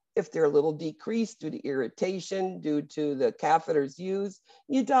pulses. If they're a little decreased due to irritation, due to the catheters used,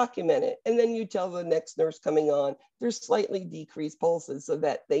 you document it. And then you tell the next nurse coming on, there's slightly decreased pulses so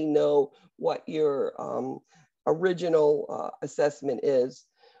that they know what your original assessment is.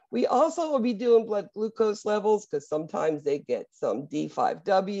 We also will be doing blood glucose levels because sometimes they get some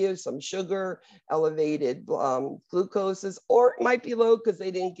D5W, some sugar, elevated glucoses, or it might be low because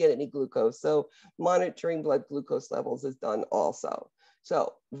they didn't get any glucose. So monitoring blood glucose levels is done also.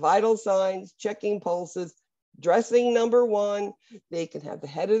 So vital signs, checking pulses, dressing number one, they can have the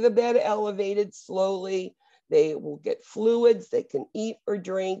head of the bed elevated slowly. They will get fluids, they can eat or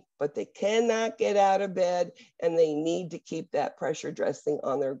drink, but they cannot get out of bed, and they need to keep that pressure dressing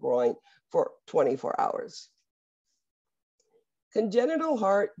on their groin for 24 hours. Congenital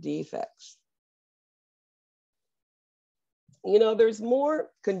heart defects. You know, there's more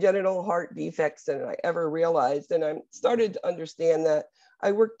congenital heart defects than I ever realized, and I started to understand that.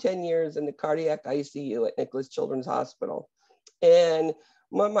 I worked 10 years in the cardiac ICU at Nicholas Children's Hospital, and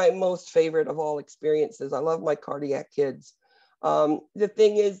one of my most favorite of all experiences. I love my cardiac kids. The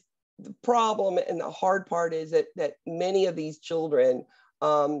thing is, the problem and the hard part is that many of these children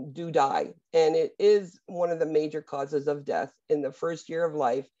do die. And it is one of the major causes of death in the first year of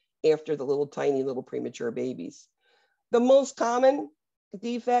life after the little tiny little premature babies. The most common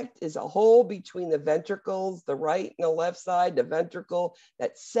defect is a hole between the ventricles, the right and the left side, the ventricle,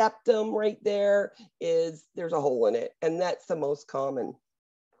 that septum right there there's a hole in it. And that's the most common.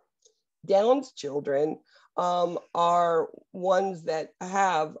 Down's children are ones that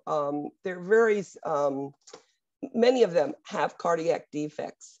have, many of them have cardiac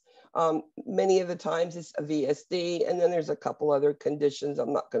defects. Many of the times it's a VSD, and then there's a couple other conditions.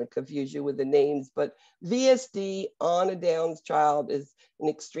 I'm not going to confuse you with the names, but VSD on a Down's child is an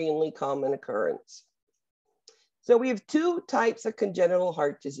extremely common occurrence. So we have two types of congenital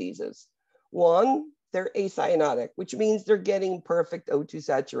heart diseases. One, they're acyanotic, which means they're getting perfect O2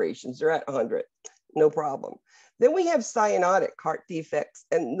 saturations. They're at 100, no problem. Then we have cyanotic heart defects,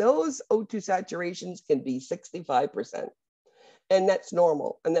 and those O2 saturations can be 65%. And that's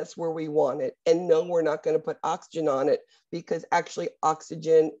normal, and that's where we want it. And no, we're not going to put oxygen on it, because actually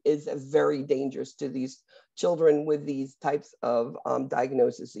oxygen is very dangerous to these children with these types of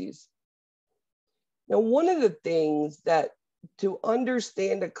diagnoses. Now, one of the things that to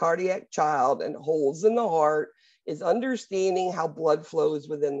understand a cardiac child and holes in the heart is understanding how blood flows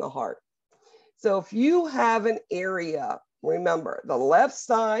within the heart. So if you have an area, remember the left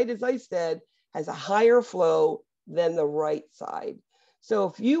side, as I said, has a higher flow than the right side. So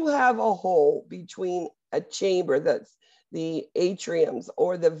if you have a hole between a chamber, that's the atriums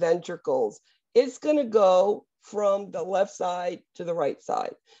or the ventricles, it's going to go from the left side to the right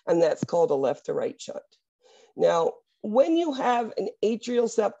side. And that's called a left to right shunt. Now, when you have an atrial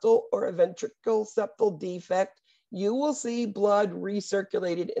septal or a ventricular septal defect, you will see blood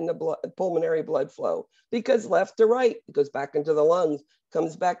recirculated in the pulmonary blood flow, because left to right, it goes back into the lungs,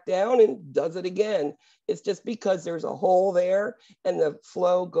 comes back down and does it again. It's just because there's a hole there and the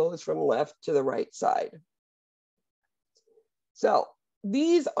flow goes from left to the right side. So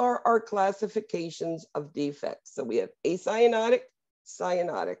these are our classifications of defects. So we have acyanotic,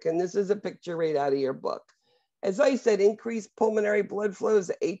 cyanotic, and this is a picture right out of your book. As I said, increased pulmonary blood flow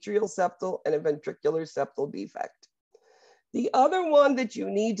is an atrial septal and a ventricular septal defect. The other one that you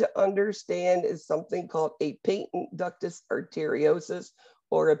need to understand is something called a patent ductus arteriosus,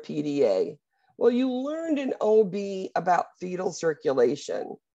 or a PDA. Well, you learned in OB about fetal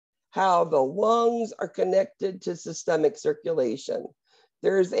circulation, how the lungs are connected to systemic circulation.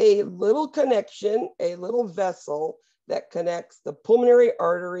 There's a little connection, a little vessel that connects the pulmonary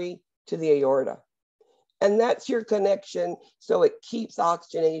artery to the aorta. And that's your connection, so it keeps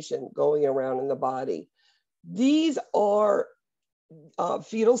oxygenation going around in the body. These are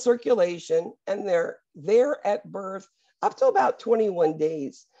fetal circulation, and they're there at birth up to about 21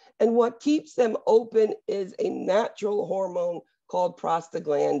 days. And what keeps them open is a natural hormone called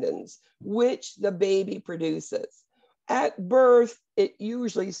prostaglandins, which the baby produces. At birth, it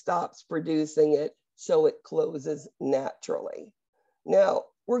usually stops producing it, so it closes naturally. Now,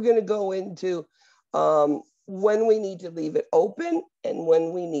 we're going to go into when we need to leave it open and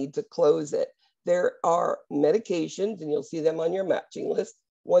when we need to close it. There are medications, and you'll see them on your matching list,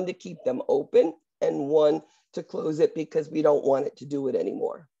 one to keep them open and one to close it because we don't want it to do it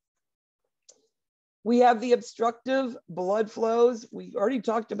anymore. We have the obstructive blood flows. We already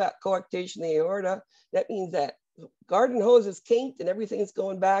talked about coarctation of the aorta. That means that garden hose is kinked and everything's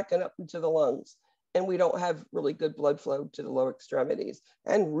going back and up into the lungs. And we don't have really good blood flow to the lower extremities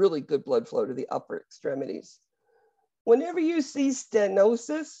and really good blood flow to the upper extremities. Whenever you see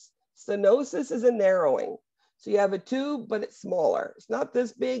stenosis, stenosis is a narrowing. So you have a tube, but it's smaller. It's not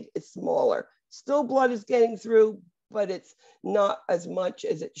this big, it's smaller. Still blood is getting through, but it's not as much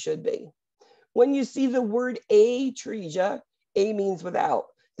as it should be. When you see the word atresia, A means without.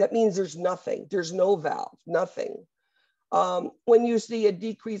 that means there's nothing. There's no valve, nothing. When you see a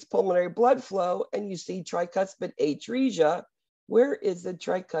decreased pulmonary blood flow and you see tricuspid atresia, where is the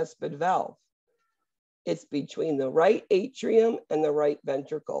tricuspid valve? It's between the right atrium and the right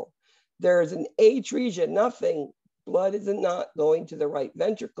ventricle. There's an atresia, nothing. Blood is not going to the right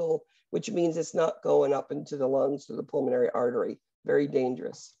ventricle, which means it's not going up into the lungs to the pulmonary artery. Very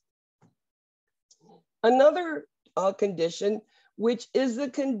dangerous. Another condition, which is the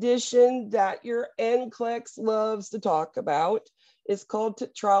condition that your NCLEX loves to talk about, is called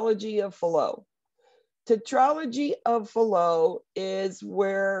tetralogy of Fallot. Tetralogy of Fallot is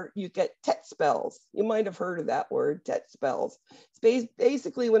where you get tet spells. You might have heard of that word, tet spells. It's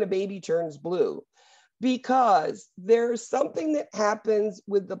basically when a baby turns blue, because there's something that happens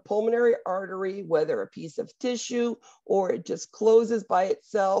with the pulmonary artery, whether a piece of tissue or it just closes by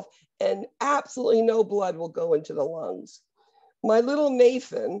itself, and absolutely no blood will go into the lungs. My little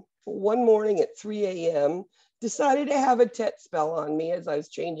Nathan, one morning at 3 a.m., decided to have a tet spell on me as I was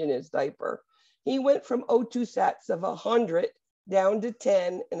changing his diaper. He went from O2 sats of 100 down to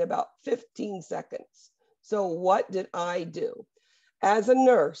 10 in about 15 seconds. So what did I do? As a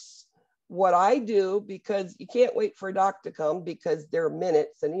nurse, what I do, because you can't wait for a doc to come because they're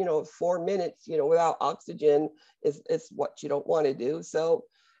minutes, and 4 minutes, without oxygen is what you don't want to do. So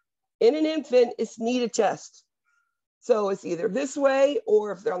in an infant, it's knee to chest. So it's either this way,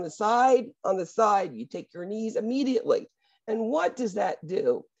 or if they're on the side, you take your knees immediately. And what does that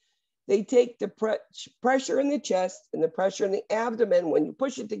do? They take the pressure in the chest and the pressure in the abdomen. When you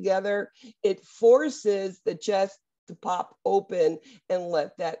push it together, it forces the chest to pop open and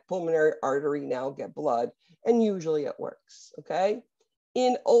let that pulmonary artery now get blood. And usually it works, okay?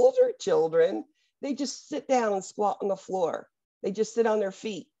 In older children, they just sit down and squat on the floor. They just sit on their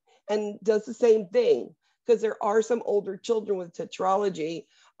feet and does the same thing, because there are some older children with tetralogy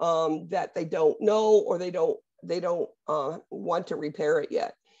that they don't know, or they don't want to repair it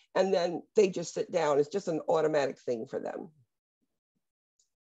yet. And then they just sit down. It's just an automatic thing for them.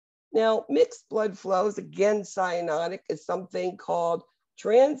 Now, mixed blood flows, again, cyanotic, is something called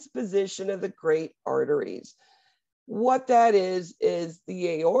transposition of the great arteries. What that is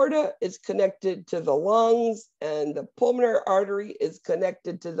the aorta is connected to the lungs and the pulmonary artery is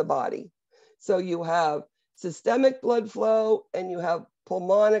connected to the body. So you have systemic blood flow and you have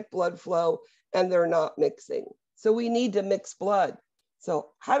pulmonic blood flow, and they're not mixing. So we need to mix blood.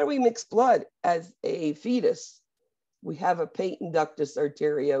 So how do we mix blood as a fetus? We have a patent ductus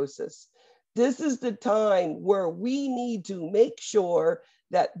arteriosus. This is the time where we need to make sure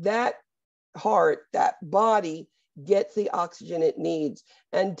that that heart, that body, gets the oxygen it needs.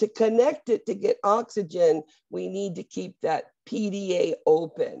 And to connect it to get oxygen, we need to keep that PDA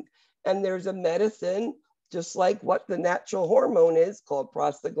open. And there's a medicine, just like what the natural hormone is, called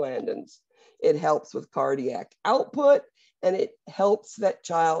prostaglandins. It helps with cardiac output, and it helps that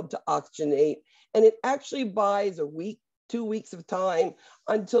child to oxygenate. And it actually buys a week, 2 weeks of time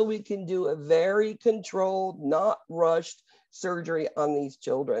until we can do a very controlled, not rushed surgery on these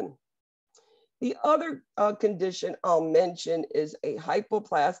children. The other condition I'll mention is a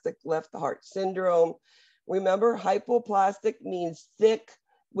hypoplastic left heart syndrome. Remember, hypoplastic means thick,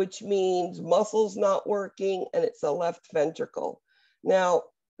 which means muscles not working, and it's a left ventricle. Now,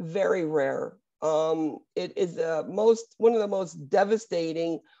 very rare. It is one of the most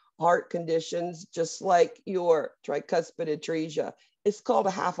devastating heart conditions, just like your tricuspid atresia. It's called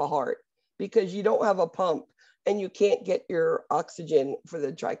a half a heart because you don't have a pump and you can't get your oxygen for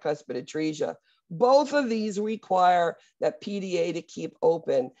the tricuspid atresia. Both of these require that PDA to keep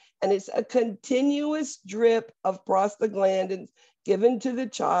open, and it's a continuous drip of prostaglandins given to the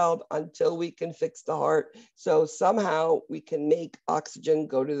child until we can fix the heart. So somehow we can make oxygen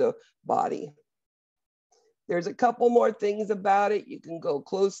go to the body. There's a couple more things about it. You can go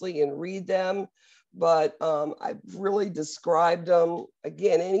closely and read them, but I've really described them.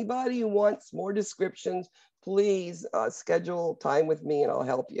 Again, anybody who wants more descriptions, please schedule time with me and I'll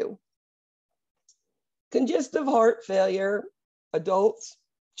help you. Congestive heart failure, adults,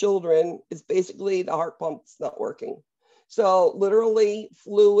 children, is basically the heart pump's not working. So literally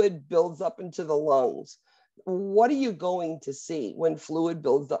fluid builds up into the lungs. What are you going to see when fluid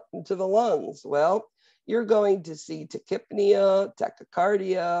builds up into the lungs? Well, you're going to see tachypnea,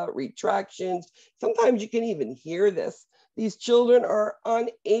 tachycardia, retractions. Sometimes you can even hear this. These children are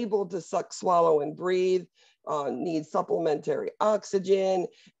unable to suck, swallow, and breathe, need supplementary oxygen,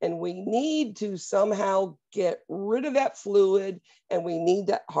 and we need to somehow get rid of that fluid, and we need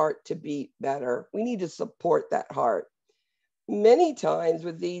that heart to beat better. We need to support that heart. Many times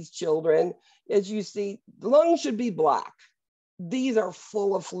with these children, as you see, the lungs should be black. these are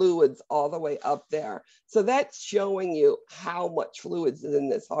full of fluids all the way up there. So that's showing you how much fluids is in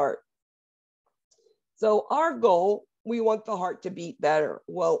this heart. So our goal, we want the heart to beat better.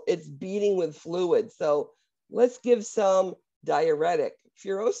 Well, it's beating with fluid. So let's give some diuretic.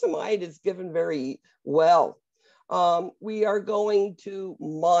 Furosemide is given very well. We are going to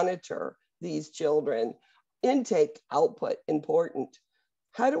monitor these children. Intake, output, important.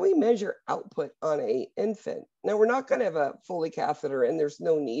 How do we measure output on an infant? Now, we're not going to have a Foley catheter, and there's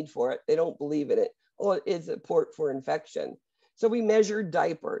no need for it. They don't believe in it. Well, it is a port for infection. So we measure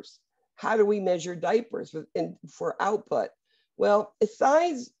diapers. How do we measure diapers for output? Well, a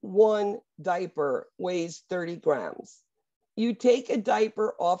size 1 diaper weighs 30 grams. You take a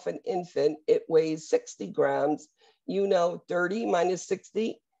diaper off an infant, it weighs 60 grams. You know, 30 minus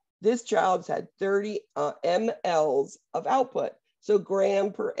 60, this child's had 30 mLs of output. So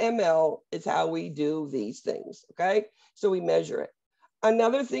gram per ml is how we do these things, okay? So we measure it.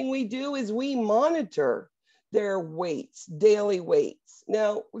 Another thing we do is we monitor their weights, daily weights.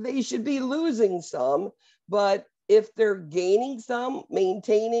 Now, they should be losing some, but if they're gaining some,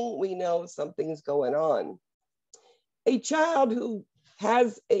 maintaining, we know something's going on. A child who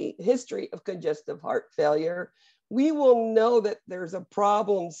has a history of congestive heart failure, we will know that there's a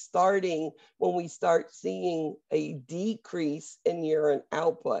problem starting when we start seeing a decrease in urine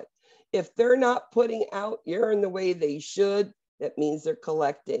output. If they're not putting out urine the way they should, that means they're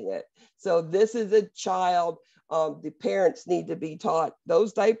collecting it. So this is a child, the parents need to be taught,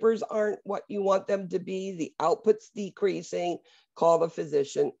 those diapers aren't what you want them to be, the output's decreasing, call the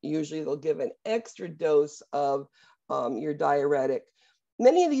physician. Usually they'll give an extra dose of your diuretic.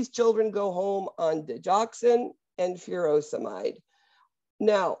 Many of these children go home on digoxin and furosemide.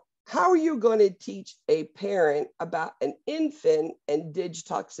 Now, how are you going to teach a parent about an infant and dig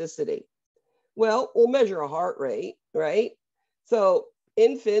toxicity? Well, we'll measure a heart rate, right? So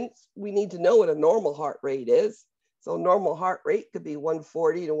infants, we need to know what a normal heart rate is. So normal heart rate could be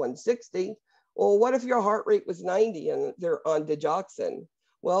 140 to 160. Well, what if your heart rate was 90 and they're on digoxin?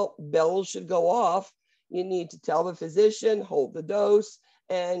 Well, bells should go off. You need to tell the physician, hold the dose,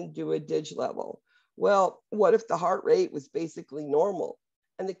 and do a dig level. Well, what if the heart rate was basically normal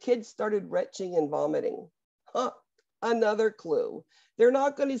and the kids started retching and vomiting? Another clue. They're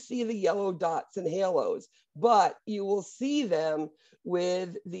not going to see the yellow dots and halos, but you will see them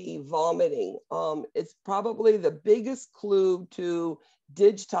with the vomiting. It's probably the biggest clue to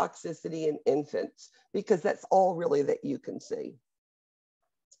dig toxicity in infants, because that's all really that you can see.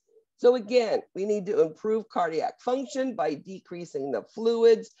 So again, we need to improve cardiac function by decreasing the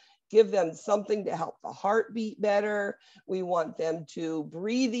fluids, give them something to help the heart beat better. We want them to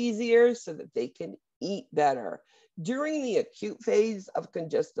breathe easier so that they can eat better. During the acute phase of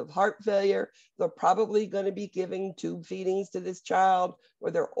congestive heart failure, they're probably going to be giving tube feedings to this child,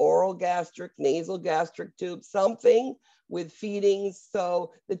 whether oral gastric, nasal gastric tube, something with feedings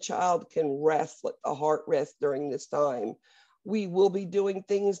so the child can rest, let the heart rest during this time. We will be doing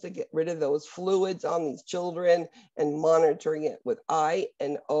things to get rid of those fluids on these children and monitoring it with I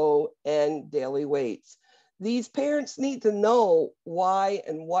and O and daily weights. These parents need to know why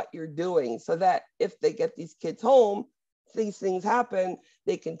and what you're doing so that if they get these kids home, these things happen,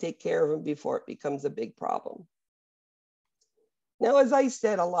 they can take care of them before it becomes a big problem. Now, as I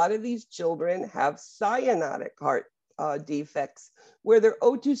said, a lot of these children have cyanotic heart defects where their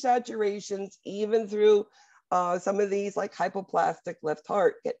O2 saturations, even through some of these like hypoplastic left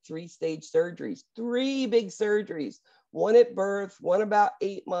heart, get 3-stage surgeries, 3 big surgeries, one at birth, one about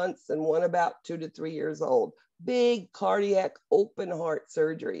 8 months, and one about 2 to 3 years old. Big cardiac open heart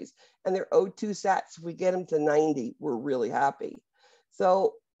surgeries. And their O2 sats, if we get them to 90, we're really happy.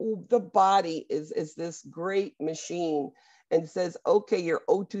 So the body is this great machine and says, okay, your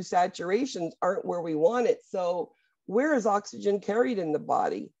O2 saturations aren't where we want it. So where is oxygen carried in the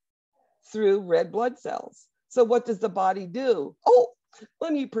body? Through red blood cells. So what does the body do? Oh,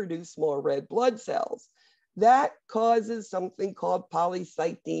 let me produce more red blood cells. That causes something called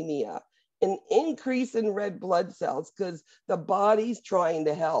polycythemia, an increase in red blood cells because the body's trying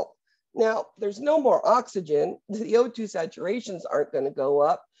to help. Now, there's no more oxygen. The O2 saturations aren't going to go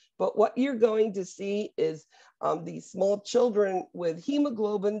up, but what you're going to see is these small children with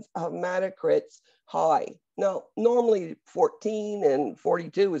hemoglobin hematocrits high. Now, normally 14 and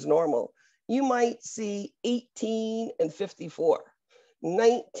 42 is normal. You might see 18 and 54,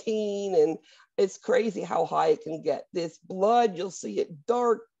 19, and it's crazy how high it can get. This blood, you'll see it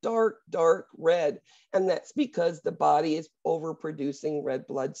dark, dark, dark red. And that's because the body is overproducing red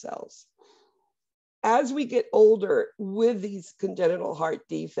blood cells. As we get older with these congenital heart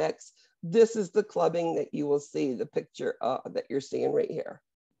defects, This is the clubbing that you will see, the picture that you're seeing right here.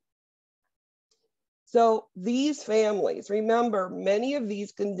 So these families, remember, many of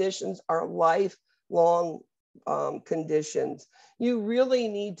these conditions are lifelong conditions. You really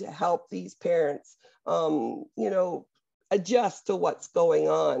need to help these parents, you know, adjust to what's going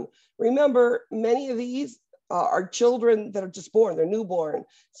on. Remember, many of these are children that are just born, they're newborn.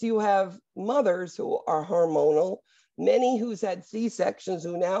 So you have mothers who are hormonal, many who's had C-sections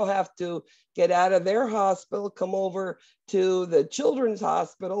who now have to get out of their hospital, come over to the children's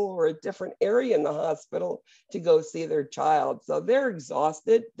hospital or a different area in the hospital to go see their child. So they're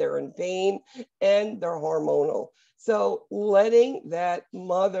exhausted, they're in pain, and they're hormonal. So letting that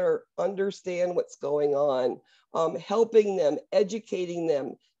mother understand what's going on, helping them, educating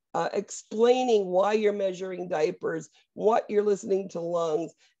them, explaining why you're measuring diapers, what you're listening to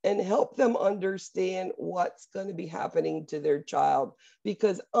lungs, and help them understand what's going to be happening to their child.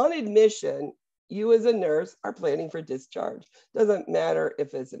 Because on admission, you as a nurse are planning for discharge. Doesn't matter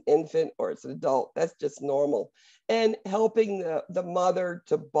if it's an infant or it's an adult, that's just normal. And helping the mother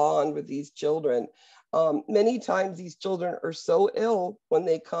to bond with these children. Many times these children are so ill when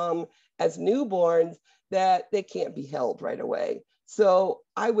they come as newborns that they can't be held right away. So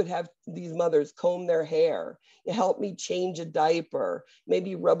I would have these mothers comb their hair, help me change a diaper,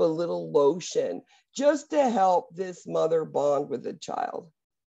 maybe rub a little lotion, just to help this mother bond with the child.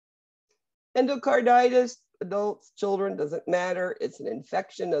 Endocarditis, adults, children, doesn't matter. It's an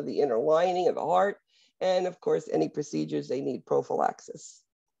infection of the inner lining of the heart. And of course, any procedures, they need prophylaxis.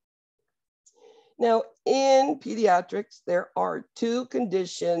 Now, in pediatrics, there are two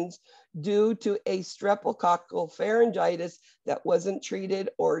conditions due to a streptococcal pharyngitis that wasn't treated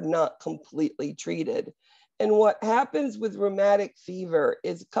or not completely treated. And what happens with rheumatic fever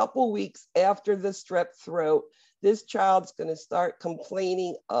is a couple weeks after the strep throat, this child's going to start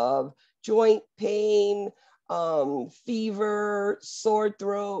complaining of joint pain, fever, sore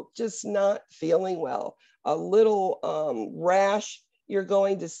throat, just not feeling well. A little rash you're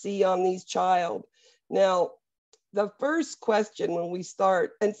going to see on these child. Now, the first question when we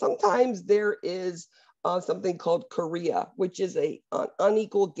start, and sometimes there is something called chorea, which is an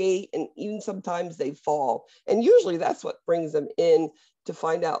unequal gait, and even sometimes they fall. And usually that's what brings them in to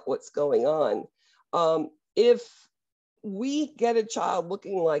find out what's going on. If we get a child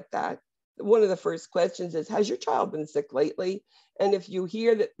looking like that, one of the first questions is, has your child been sick lately? And if you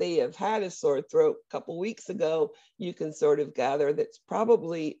hear that they have had a sore throat a couple weeks ago, you can sort of gather that's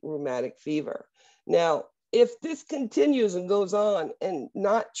probably rheumatic fever. Now, if this continues and goes on and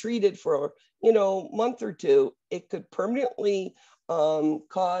not treated for, a month or two, it could permanently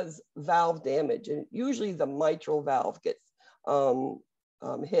cause valve damage. And usually the mitral valve gets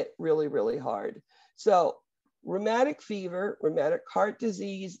hit really, really hard. So rheumatic fever, rheumatic heart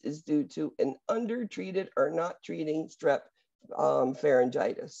disease is due to an undertreated or not treating strep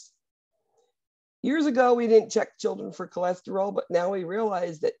pharyngitis. Years ago, we didn't check children for cholesterol, but now we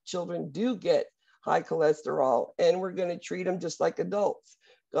realize that children do get high cholesterol, and we're going to treat them just like adults.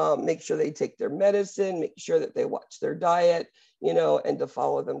 Make sure they take their medicine, make sure that they watch their diet, and to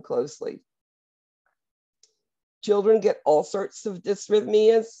follow them closely. Children get all sorts of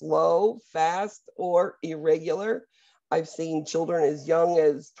dysrhythmias, slow, fast, or irregular. I've seen children as young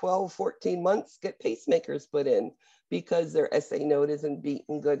as 12, 14 months get pacemakers put in because their SA node isn't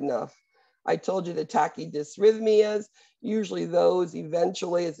beaten good enough. I told you the tachydysrhythmias, usually those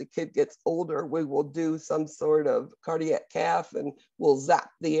eventually as the kid gets older, we will do some sort of cardiac cath and we'll zap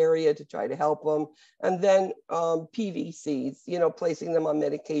the area to try to help them. And then PVCs, placing them on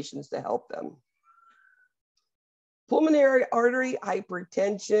medications to help them. Pulmonary artery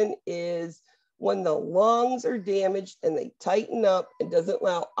hypertension is when the lungs are damaged and they tighten up and doesn't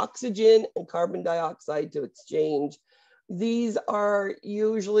allow oxygen and carbon dioxide to exchange. These are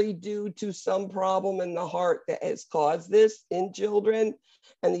usually due to some problem in the heart that has caused this in children,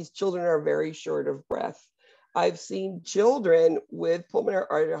 and these children are very short of breath. I've seen children with pulmonary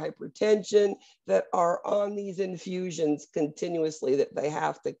artery hypertension that are on these infusions continuously that they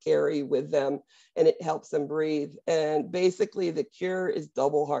have to carry with them, and it helps them breathe. And basically the cure is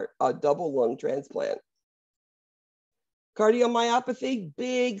double lung transplant. Cardiomyopathy,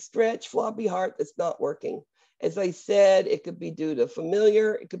 big stretch, floppy heart that's not working. As I said, it could be due to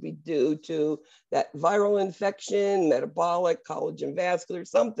familiar, it could be due to that viral infection, metabolic, collagen vascular,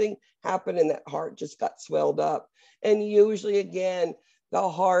 something happened and that heart just got swelled up. And usually, again, the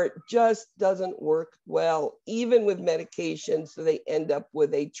heart just doesn't work well, even with medication, so they end up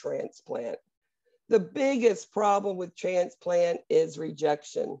with a transplant. The biggest problem with transplant is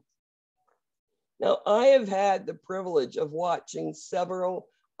rejection. Now, I have had the privilege of watching several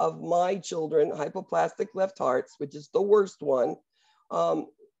of my children, hypoplastic left hearts, which is the worst one,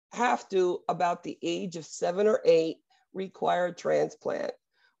 have to, about the age of 7 or 8, require a transplant.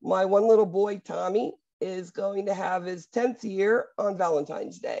 My one little boy, Tommy, is going to have his 10th year on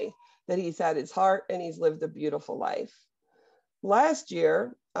Valentine's Day that he's had his heart and he's lived a beautiful life. Last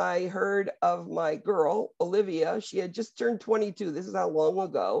year, I heard of my girl, Olivia. She had just turned 22. This is how long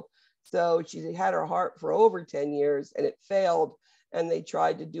ago. So she had her heart for over 10 years and it failed. And they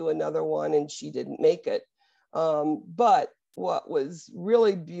tried to do another one and she didn't make it. But what was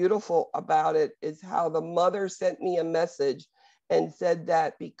really beautiful about it is how the mother sent me a message and said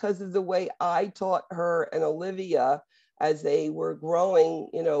that because of the way I taught her and Olivia as they were growing,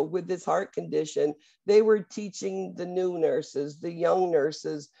 you know, with this heart condition, they were teaching the new nurses, the young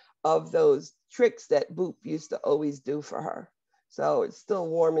nurses, of those tricks that Boop used to always do for her. So it's still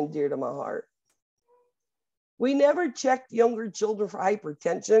warm and dear to my heart. We never checked younger children for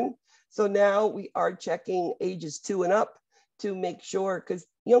hypertension. So now we are checking ages 2 and up to make sure, because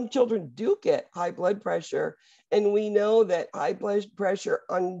young children do get high blood pressure. And we know that high blood pressure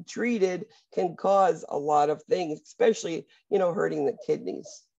untreated can cause a lot of things, especially, you know, hurting the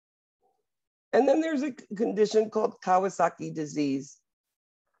kidneys. And then there's a condition called Kawasaki disease.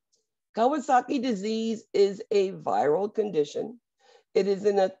 Kawasaki disease is a viral condition. It is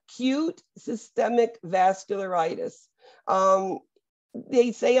an acute systemic vascularitis.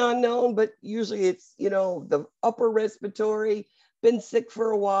 They say unknown, but usually it's, you know, the upper respiratory, been sick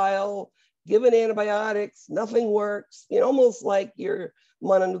for a while, given antibiotics, nothing works, you know, almost like your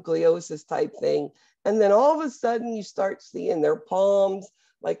mononucleosis type thing. And then all of a sudden you start seeing their palms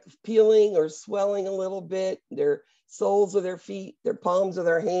like peeling or swelling a little bit, their soles of their feet, their palms of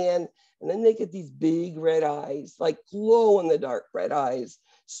their hand. And then they get these big red eyes, like glow in the dark red eyes,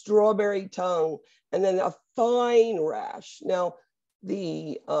 strawberry tongue, and then a fine rash. Now,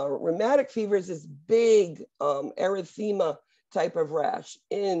 the rheumatic fever is this big erythema type of rash.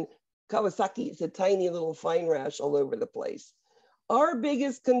 In Kawasaki, it's a tiny little fine rash all over the place. Our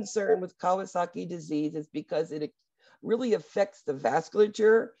biggest concern with Kawasaki disease is because it really affects the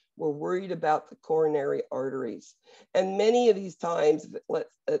vasculature. We're worried about the coronary arteries. And many of these times,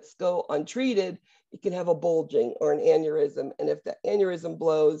 let's go untreated, it can have a bulging or an aneurysm. And if the aneurysm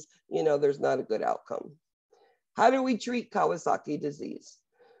blows, you know, there's not a good outcome. How do we treat Kawasaki disease?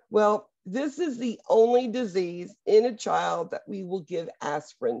 Well, this is the only disease in a child that we will give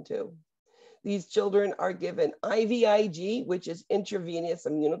aspirin to. These children are given IVIG, which is intravenous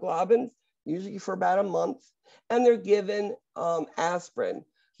immunoglobulins, usually for about a month, and they're given aspirin.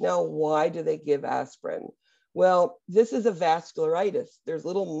 Now, why do they give aspirin? Well, this is a vascularitis. There's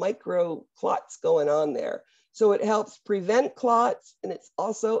little micro clots going on there. So it helps prevent clots, and it's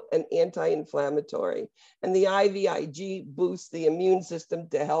also an anti-inflammatory. And the IVIG boosts the immune system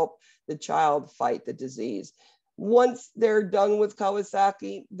to help the child fight the disease. Once they're done with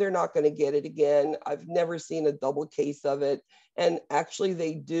Kawasaki, they're not going to get it again. I've never seen a double case of it. And actually,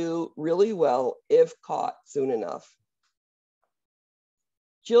 they do really well if caught soon enough.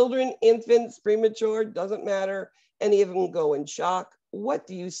 Children, infants, premature, doesn't matter. Any of them go in shock. What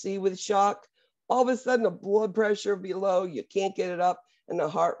do you see with shock? All of a sudden, the blood pressure be low, you can't get it up, and the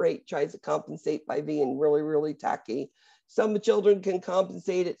heart rate tries to compensate by being really, really tacky. Some children can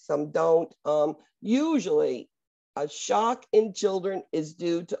compensate it, some don't. Usually, a shock in children is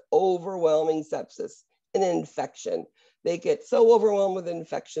due to overwhelming sepsis, an infection. They get so overwhelmed with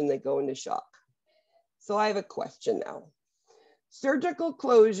infection, they go into shock. So I have a question now. Surgical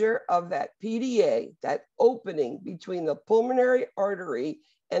closure of that PDA, that opening between the pulmonary artery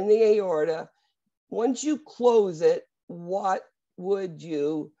and the aorta, once you close it, what would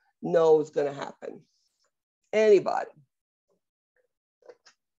you know is going to happen? Anybody?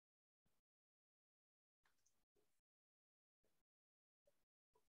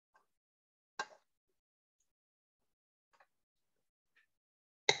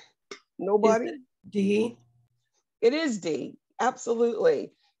 Nobody? Is it D? It is D,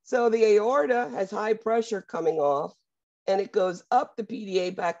 absolutely. So the aorta has high pressure coming off and it goes up the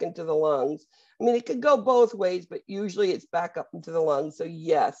PDA back into the lungs. I mean, it could go both ways, but usually it's back up into the lungs. So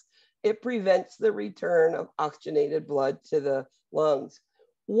yes, it prevents the return of oxygenated blood to the lungs.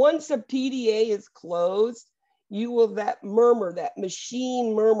 Once a PDA is closed, you will, that murmur, that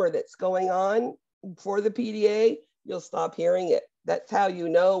machine murmur that's going on for the PDA, you'll stop hearing it. That's how you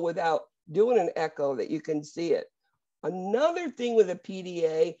know without doing an echo that you can see it. Another thing with a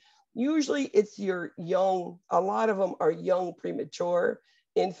PDA, usually it's your young, a lot of them are young premature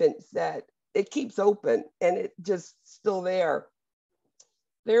infants that it keeps open and it just still there.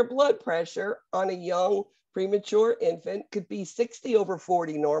 Their blood pressure on a young Premature infant could be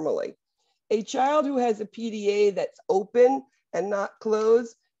 60/40 normally. A child who has a PDA that's open and not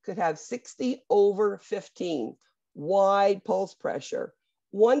closed could have 60/15, wide pulse pressure.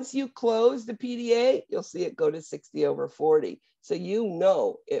 Once you close the PDA, you'll see it go to 60/40. So you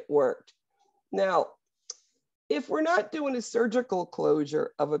know it worked. Now, if we're not doing a surgical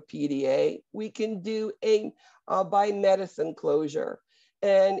closure of a PDA, we can do a by medicine closure.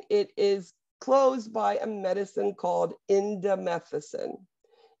 And it is closed by a medicine called indomethacin.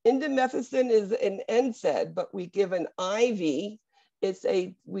 Indomethacin is an NSAID, but we give an IV.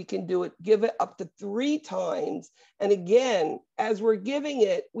 We can do it, give it up to 3 times. And again, as we're giving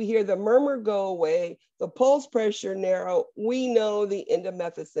it, we hear the murmur go away, the pulse pressure narrow. We know the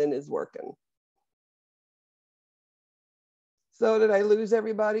indomethacin is working. So did I lose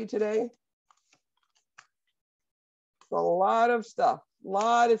everybody today? A lot of stuff.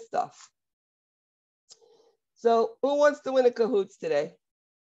 So who wants to win a Kahoots today?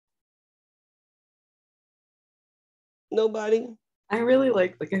 Nobody? I really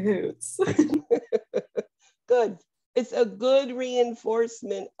like the Kahoots. Good. It's a good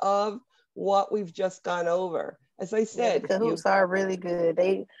reinforcement of what we've just gone over. As I said, the Kahoots are really good.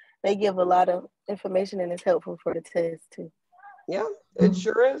 They give a lot of information and it's helpful for the test too. Yeah, it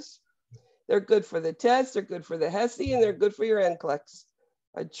sure is. They're good for the test, they're good for the HESI, and they're good for your NCLEX.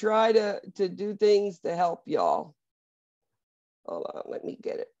 I try to do things to help y'all. Hold on, let me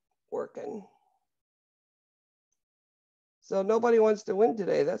get it working. So nobody wants to win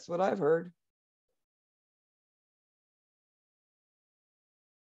today. That's what I've heard.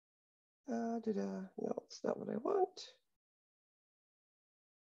 No, it's not what I want.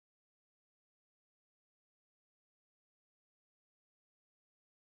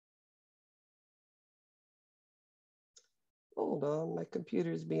 Hold on, my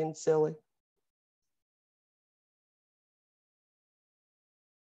computer's being silly.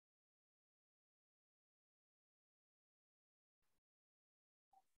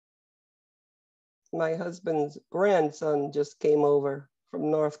 My husband's grandson just came over from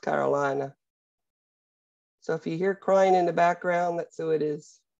North Carolina. So if you hear crying in the background, that's who it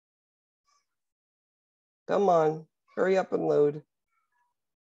is. Come on, hurry up and load.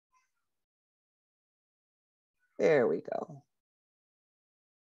 There we go.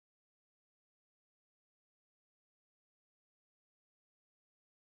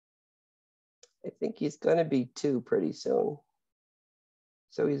 I think he's going to be 2 pretty soon.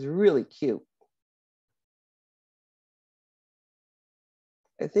 So he's really cute.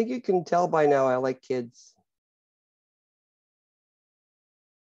 I think you can tell by now I like kids.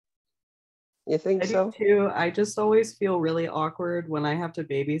 You think so? I do too. I just always feel really awkward when I have to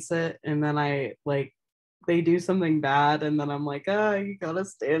babysit and then they do something bad and then I'm like, oh, you gotta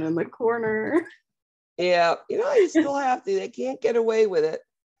stand in the corner. Yeah, you still have to. They can't get away with it.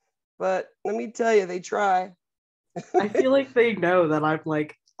 But let me tell you, they try. I feel like they know that I'm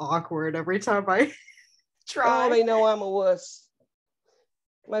like awkward every time I try. Oh, they know I'm a wuss.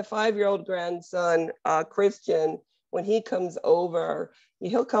 My 5-year-old grandson, Christian, when he comes over,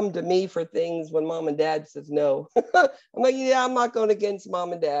 he'll come to me for things when mom and dad says no. I'm like, yeah, I'm not going against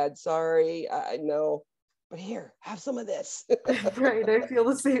mom and dad. Sorry, I know. But here, have some of this. Right, I feel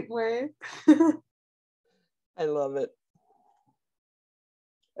the same way. I love it.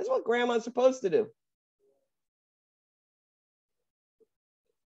 That's what grandma's supposed to do.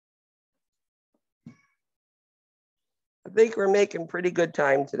 I think we're making pretty good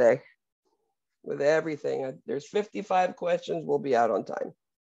time today with everything. There's 55 questions. We'll be out on time.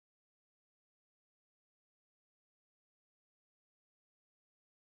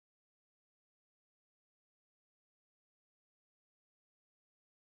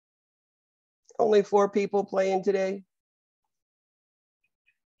 Only 4 people playing today.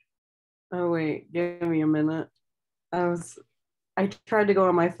 Oh wait, give me a minute. I tried to go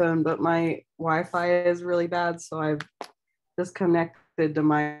on my phone, but my Wi-Fi is really bad, so I've just connected to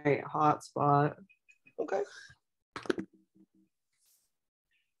my hotspot. Okay.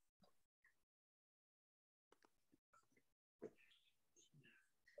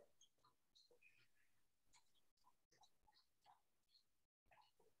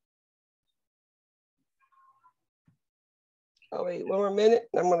 Oh wait, 1 more minute.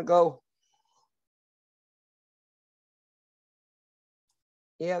 I'm gonna go.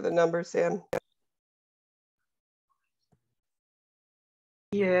 You have the number, Sam?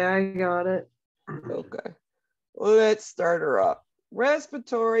 Yeah, I got it. Okay. Let's start her up.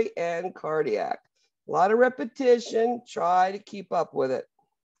 Respiratory and cardiac. A lot of repetition. Try to keep up with it.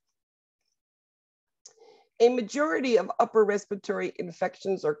 A majority of upper respiratory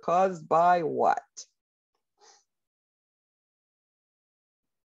infections are caused by what?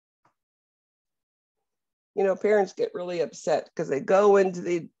 You know, parents get really upset because they go into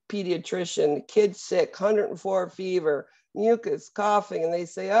the pediatrician, the kid's sick, 104 fever, mucus, coughing, and they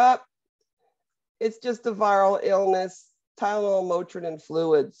say, oh, it's just a viral illness, Tylenol, Motrin, and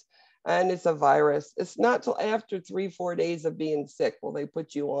fluids, and it's a virus. It's not till after 3-4 days of being sick will they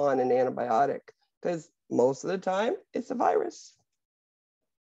put you on an antibiotic, because most of the time it's a virus.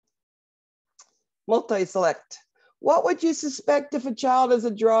 Multi-select. What would you suspect if a child has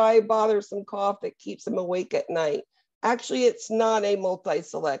a dry, bothersome cough that keeps them awake at night? Actually, it's not a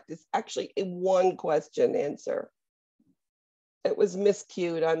multi-select. It's actually a one question answer. It was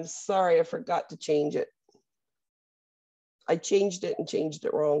miscued. I'm sorry, I forgot to change it. I changed it and changed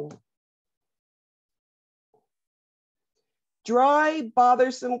it wrong. Dry,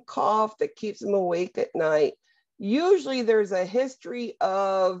 bothersome cough that keeps them awake at night. Usually there's a history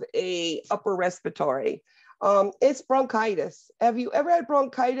of a upper respiratory. It's bronchitis. Have you ever had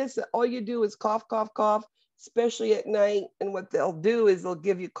bronchitis? All you do is cough, cough, cough, especially at night. And what they'll do is they'll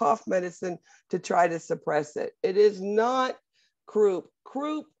give you cough medicine to try to suppress it. It is not croup.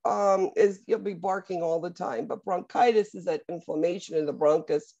 Croup is, you'll be barking all the time, but bronchitis is that inflammation in the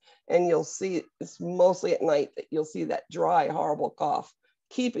bronchus, and you'll see it's mostly at night that you'll see that dry, horrible cough,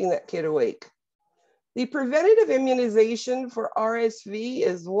 keeping that kid awake. The preventative immunization for RSV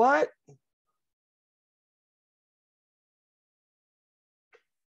is what?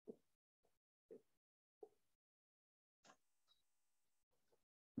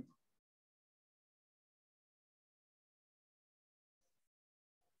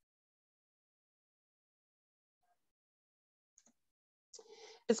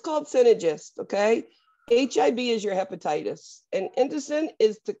 It's called Synagist, okay? HIB is your hepatitis, and Indocin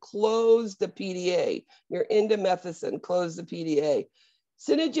is to close the PDA. Your indomethacin, close the PDA.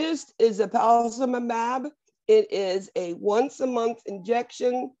 Synagist is a palsamimab. It is a once-a-month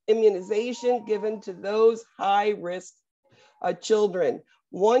injection immunization given to those high-risk children,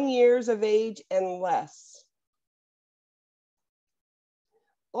 1 year of age and less.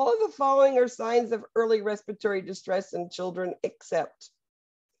 All of the following are signs of early respiratory distress in children except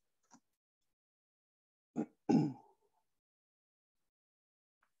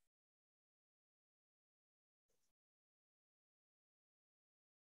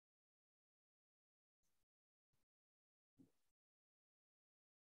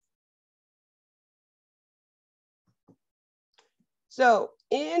so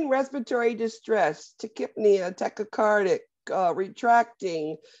in respiratory distress, tachypnea, tachycardic,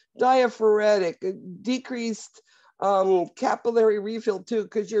 retracting, diaphoretic, decreased capillary refill too,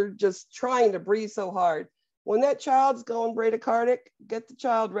 because you're just trying to breathe so hard. When that child's going bradycardic, get the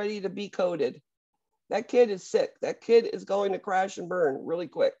child ready to be coded. That kid is sick. That kid is going to crash and burn really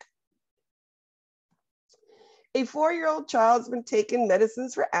quick. A 4-year-old child's been taking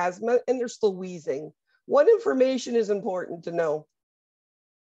medicines for asthma and they're still wheezing. What information is important to know?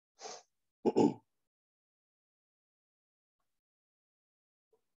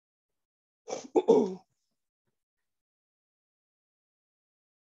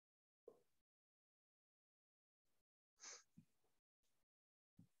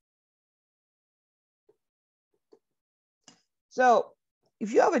 So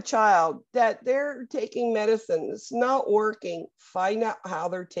if you have a child that they're taking medicine, it's not working, find out how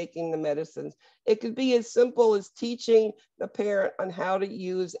they're taking the medicines. It could be as simple as teaching the parent on how to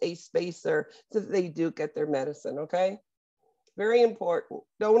use a spacer so that they do get their medicine, okay? Very important.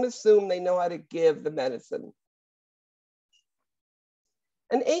 Don't assume they know how to give the medicine.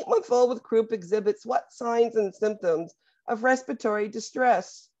 An 8-month-old with croup exhibits what signs and symptoms of respiratory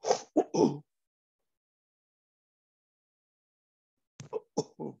distress?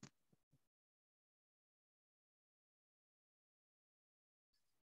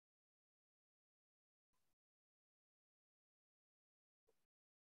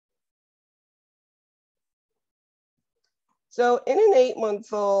 So in an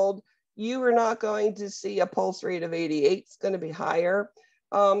 8-month-old, you are not going to see a pulse rate of 88. It's going to be higher.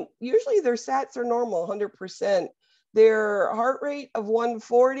 Usually their SATs are normal, 100%. Their heart rate of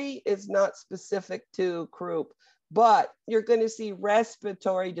 140 is not specific to croup, but you're going to see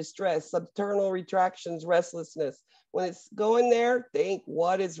respiratory distress, substernal retractions, restlessness. When it's going there, think,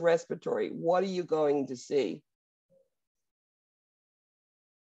 what is respiratory? What are you going to see?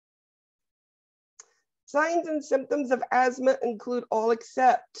 Signs and symptoms of asthma include all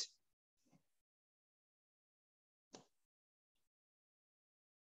except.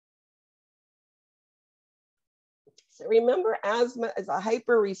 So remember, asthma is a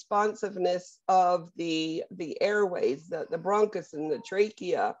hyper-responsiveness of the airways, the bronchus and the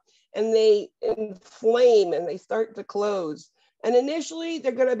trachea, and they inflame and they start to close. And initially,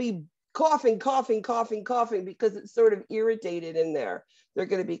 they're going to be coughing, coughing, coughing, coughing, because it's sort of irritated in there. They're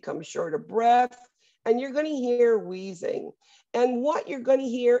going to become short of breath, and you're going to hear wheezing. And what you're going to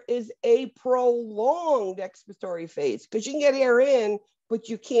hear is a prolonged expiratory phase, because you can get air in, but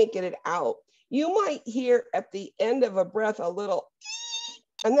you can't get it out. You might hear at the end of a breath a little,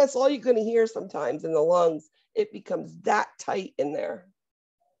 and that's all you're going to hear sometimes in the lungs. It becomes that tight in there.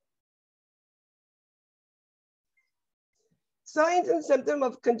 Signs and symptoms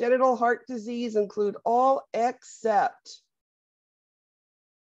of congenital heart disease include all except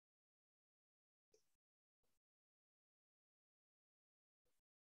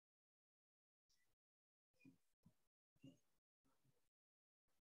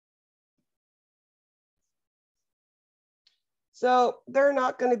so they're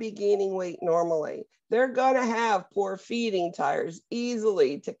not going to be gaining weight normally. They're going to have poor feeding tires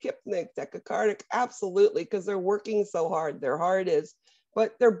easily, tachypnic, tachycardic, absolutely, because they're working so hard. Their heart is,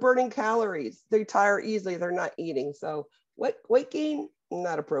 but they're burning calories. They tire easily. They're not eating. So weight gain,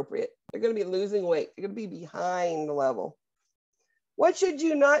 not appropriate. They're going to be losing weight. They're going to be behind the level. What should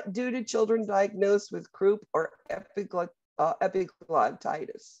you not do to children diagnosed with croup or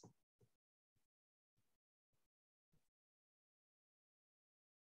epiglottitis?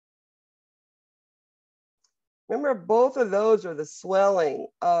 Remember, both of those are the swelling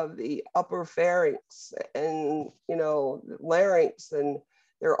of the upper pharynx and, larynx, and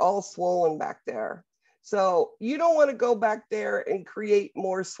they're all swollen back there. So you don't want to go back there and create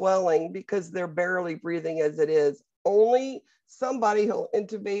more swelling because they're barely breathing as it is. Only somebody who'll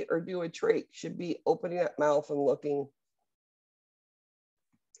intubate or do a trach should be opening that mouth and looking.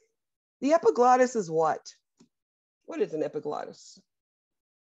 The epiglottis is what? What is an epiglottis?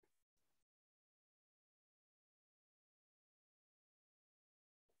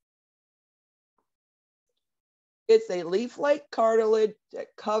 It's a leaf-like cartilage that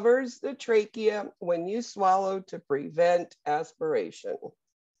covers the trachea when you swallow to prevent aspiration.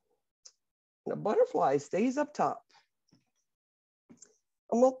 And a butterfly stays up top.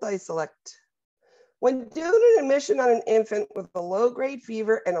 A multi-select. When doing an admission on an infant with a low-grade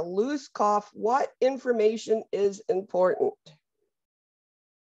fever and a loose cough, what information is important?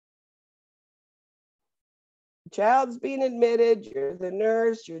 The child's being admitted, you're the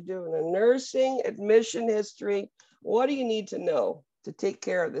nurse, you're doing a nursing admission history. What do you need to know to take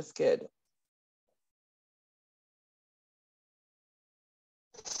care of this kid?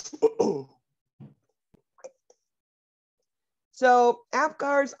 So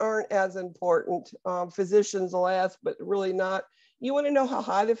APGARs aren't as important. Physicians will ask, but really not. You want to know how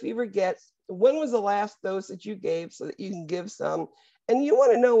high the fever gets. When was the last dose that you gave so that you can give some? And you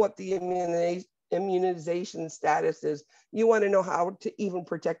want to know what the immunization status is. You want to know how to even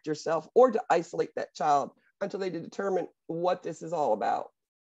protect yourself or to isolate that child until they determine what this is all about.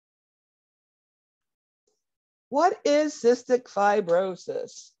 What is cystic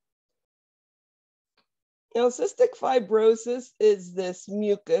fibrosis? Now, cystic fibrosis is this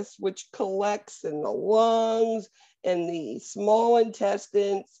mucus which collects in the lungs and the small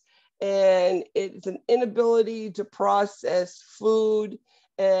intestines, and it's an inability to process food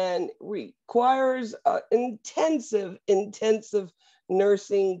and requires intensive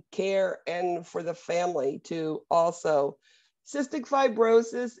nursing care and for the family to also. Cystic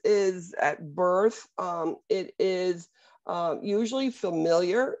fibrosis is at birth. It is usually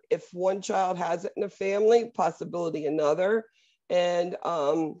familiar. If one child has it in a family, possibility another. And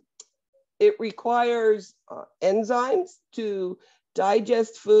it requires enzymes to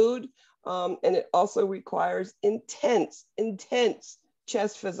digest food. And it also requires intense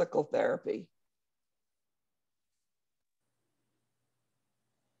chest physical therapy.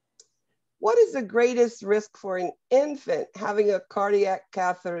 What is the greatest risk for an infant having a cardiac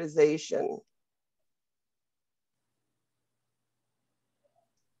catheterization?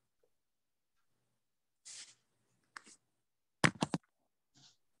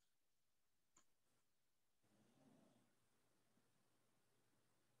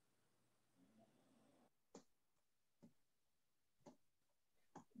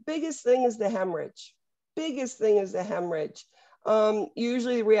 Biggest thing is the hemorrhage. Biggest thing is the hemorrhage.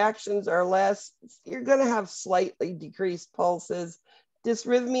 Usually the reactions are less. You're going to have slightly decreased pulses.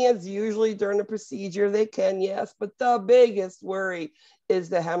 Dysrhythmias usually during the procedure, they can, yes, but the biggest worry is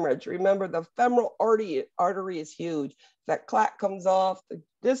the hemorrhage. Remember, the femoral artery is huge. If that clot comes off,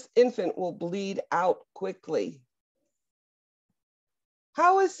 this infant will bleed out quickly.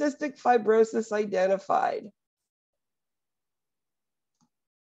 How is cystic fibrosis identified?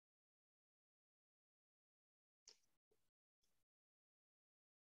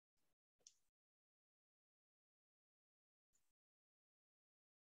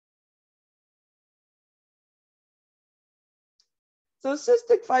 So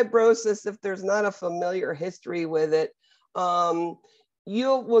cystic fibrosis, if there's not a familiar history with it,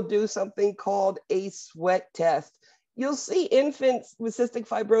 you will do something called a sweat test. You'll see infants with cystic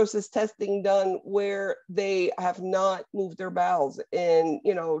fibrosis testing done where they have not moved their bowels in,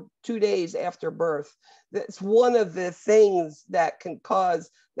 2 days after birth. That's one of the things that can cause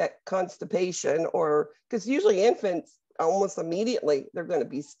that constipation, or because usually infants almost immediately they're going to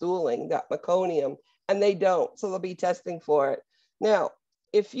be stooling, that meconium, and they don't. So they'll be testing for it. Now,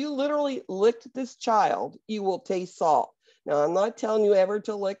 if you literally licked this child, you will taste salt. Now, I'm not telling you ever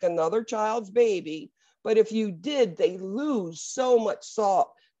to lick another child's baby, but if you did, they lose so much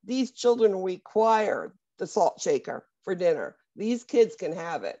salt. These children require the salt shaker for dinner. These kids can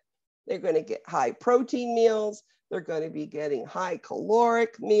have it. They're going to get high protein meals. They're going to be getting high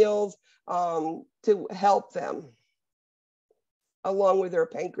caloric meals to help them, along with their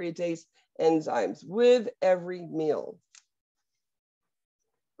pancreatase enzymes with every meal.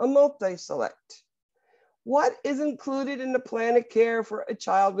 A multi-select. What is included in the plan of care for a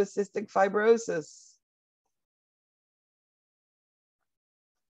child with cystic fibrosis?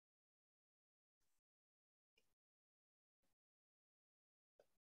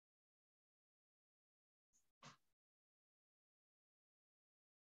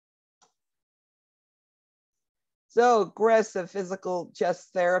 So aggressive physical chest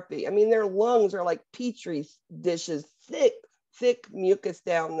therapy. I mean, their lungs are like petri dishes, thick mucus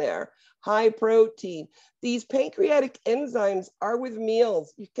down there, high protein. These pancreatic enzymes are with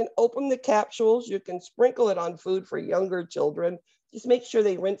meals. You can open the capsules, you can sprinkle it on food for younger children. Just make sure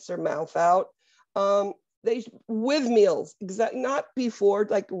they rinse their mouth out. They with meals, not before,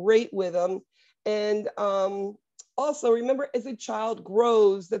 like right with them. And also remember, as a child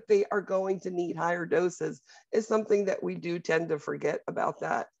grows, that they are going to need higher doses is something that we do tend to forget about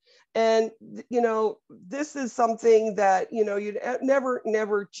that. And, this is something that, you'd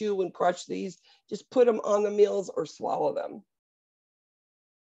never chew and crush these, just put them on the meals or swallow them.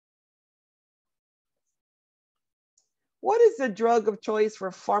 What is the drug of choice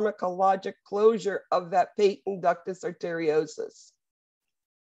for pharmacologic closure of that patent ductus arteriosus?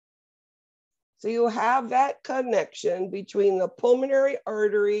 So you have that connection between the pulmonary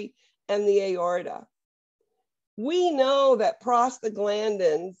artery and the aorta. We know that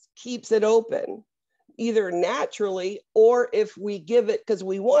prostaglandins keeps it open, either naturally or if we give it because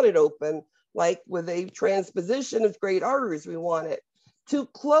we want it open, like with a transposition of great arteries, we want it. To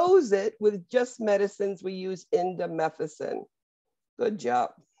close it with just medicines, we use indomethacin. Good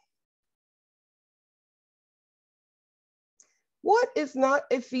job. What is not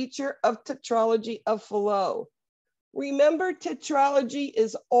a feature of tetralogy of Fallot? Remember, tetralogy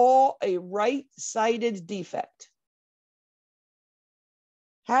is all a right-sided defect.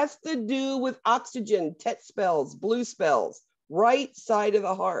 Has to do with oxygen, tet spells, blue spells, right side of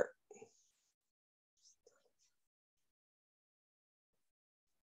the heart.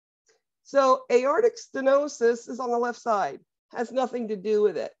 So aortic stenosis is on the left side, has nothing to do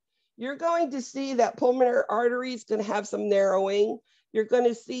with it. You're going to see that pulmonary artery is going to have some narrowing. You're going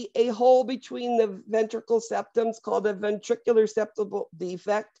to see a hole between the ventricle septums called a ventricular septal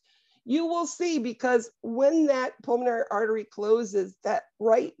defect. You will see, because when that pulmonary artery closes, that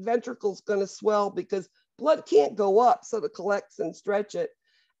right ventricle is going to swell because blood can't go up, so it collects and stretch it.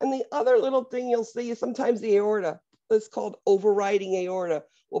 And the other little thing you'll see is sometimes the aorta, it's called overriding aorta,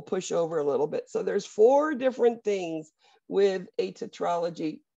 will push over a little bit. So there's 4 different things with a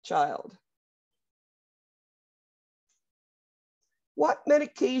tetralogy child. What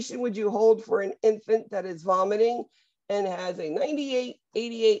medication would you hold for an infant that is vomiting and has a 98,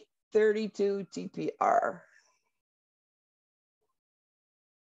 88, 32 TPR?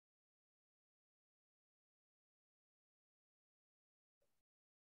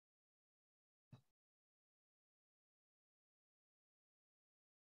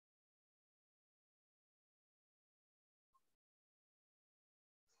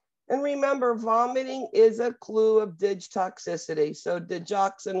 And remember, vomiting is a clue of digtoxicity. So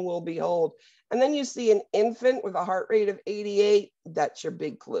digoxin will be hold. And then you see an infant with a heart rate of 88, that's your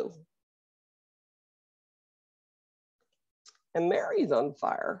big clue. And Mary's on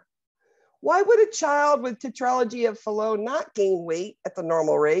fire. Why would a child with tetralogy of Fallot not gain weight at the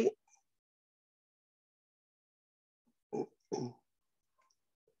normal rate?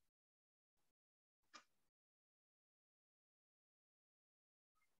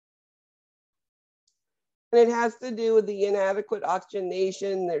 And it has to do with the inadequate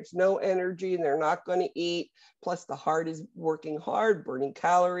oxygenation. There's no energy and they're not going to eat. Plus the heart is working hard, burning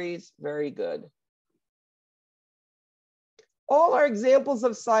calories. Very good. All are examples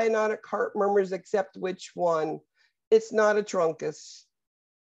of cyanotic heart murmurs, except which one? It's not a truncus.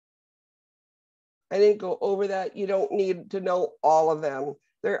 I didn't go over that. You don't need to know all of them.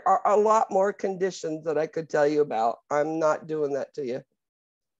 There are a lot more conditions that I could tell you about. I'm not doing that to you.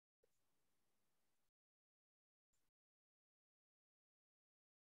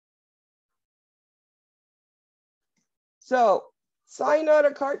 So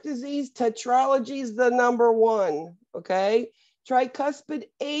cyanotic heart disease, tetralogy is the number one, okay? Tricuspid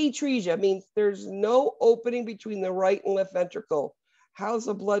atresia means there's no opening between the right and left ventricle. How's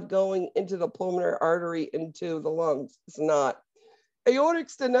the blood going into the pulmonary artery, into the lungs? It's not. Aortic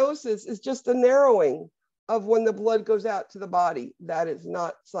stenosis is just a narrowing of when the blood goes out to the body. That is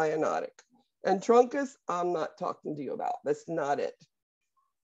not cyanotic. And truncus, I'm not talking to you about. That's not it.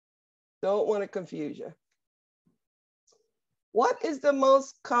 Don't want to confuse you. What is the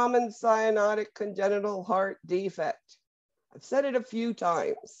most common cyanotic congenital heart defect? I've said it a few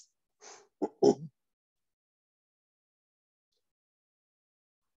times.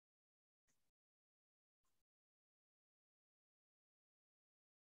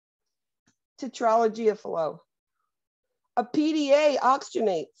 Tetralogy of flow. A PDA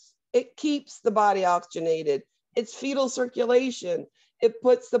oxygenates. It keeps the body oxygenated. It's fetal circulation. It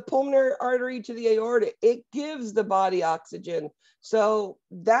puts the pulmonary artery to the aorta. It gives the body oxygen. So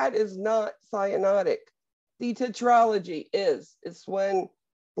that is not cyanotic. The tetralogy is. It's when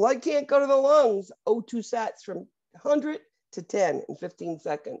blood can't go to the lungs. O2 sats from 100 to 10 in 15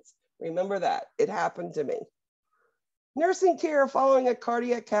 seconds. Remember that. It happened to me. Nursing care following a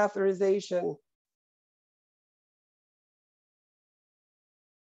cardiac catheterization.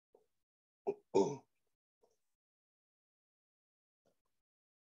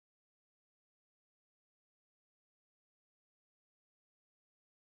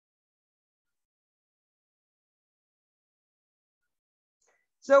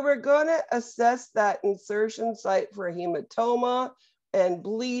 So we're going to assess that insertion site for hematoma and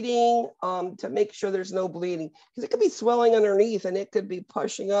bleeding to make sure there's no bleeding, because it could be swelling underneath and it could be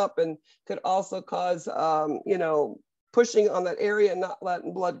pushing up and could also cause, you know, pushing on that area and not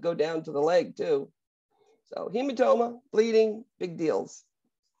letting blood go down to the leg too. So hematoma, bleeding, big deals.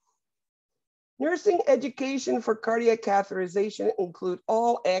 Nursing education for cardiac catheterization include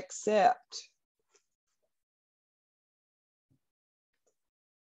all except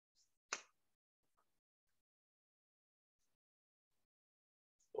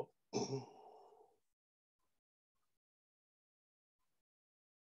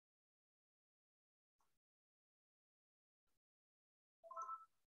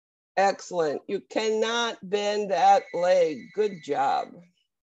excellent. You cannot bend that leg. Good job.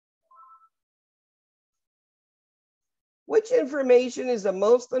 Which information is the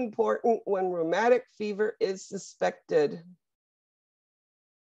most important when rheumatic fever is suspected?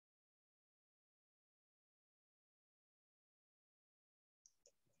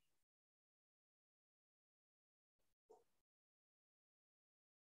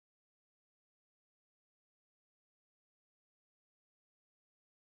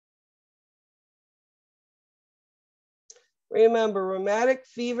 Remember, rheumatic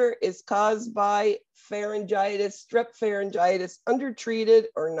fever is caused by pharyngitis, strep pharyngitis, undertreated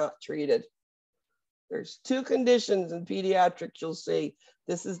or not treated. There's two conditions in pediatrics you'll see.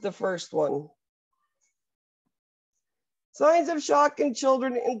 This is the first one. Signs of shock in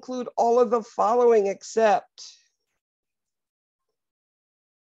children include all of the following except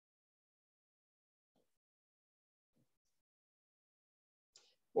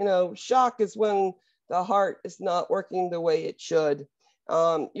shock is when the heart is not working the way it should.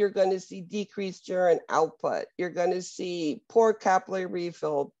 You're going to see decreased urine output. You're going to see poor capillary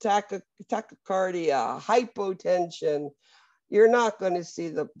refill, tachycardia, hypotension. You're not going to see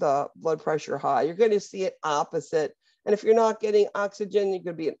the blood pressure high. You're going to see it opposite. And if you're not getting oxygen, you're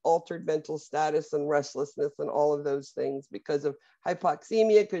going to be in altered mental status and restlessness and all of those things because of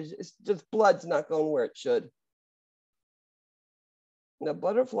hypoxemia, because it's just blood's not going where it should. And the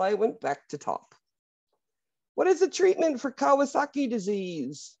butterfly went back to top. What is the treatment for Kawasaki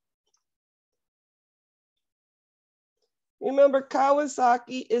disease? Remember,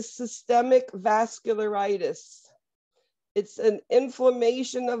 Kawasaki is systemic vascularitis. It's an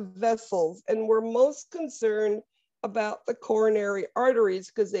inflammation of vessels, and we're most concerned about the coronary arteries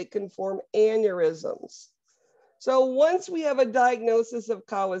because they can form aneurysms. So once we have a diagnosis of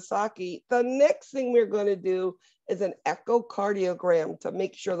Kawasaki, the next thing we're going to do is an echocardiogram to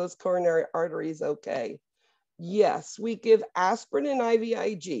make sure those coronary arteries okay. Yes, we give aspirin and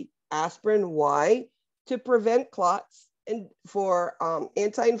IVIG. Aspirin, why? To prevent clots and for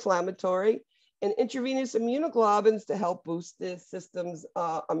anti-inflammatory, and intravenous immunoglobulins to help boost the system's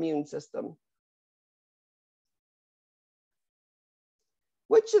immune system.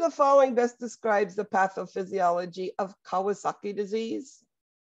 Which of the following best describes the pathophysiology of Kawasaki disease?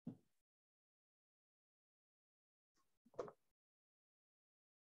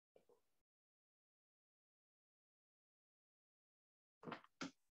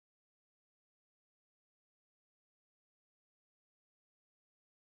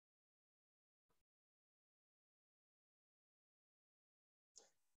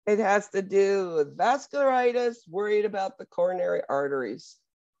 It has to do with vascularitis, worried about the coronary arteries.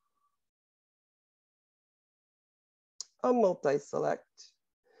 A multi-select.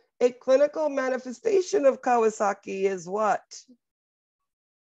 A clinical manifestation of Kawasaki is what?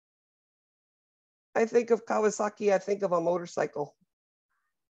 I think of Kawasaki, I think of a motorcycle.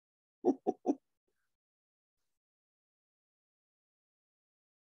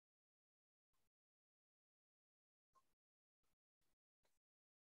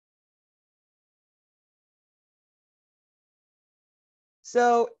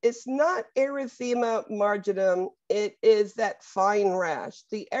 So it's not erythema marginum, it is that fine rash.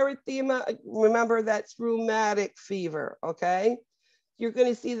 The erythema, remember that's rheumatic fever, okay? You're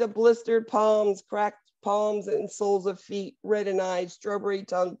gonna see the blistered palms, cracked palms and soles of feet, reddened eyes, strawberry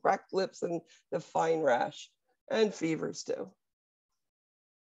tongue, cracked lips, and the fine rash, and fevers too.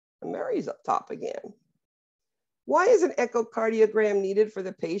 And Mary's up top again. Why is an echocardiogram needed for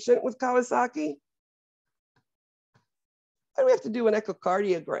the patient with Kawasaki? Why do we have to do an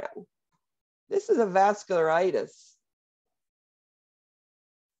echocardiogram? This is a vascularitis.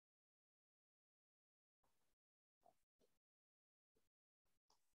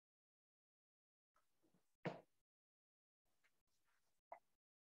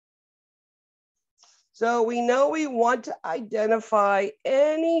 So we know we want to identify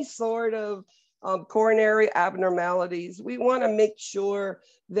any sort of coronary abnormalities. We want to make sure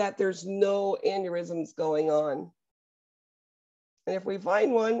that there's no aneurysms going on. And if we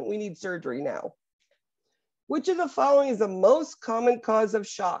find one, we need surgery now. Which of the following is the most common cause of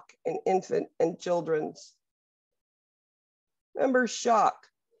shock in infant and children's? Remember, shock,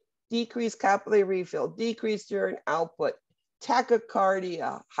 decreased capillary refill, decreased urine output,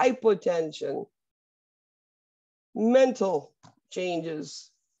 tachycardia, hypotension, mental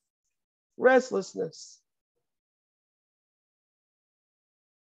changes, restlessness.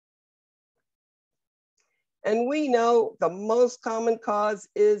 And we know the most common cause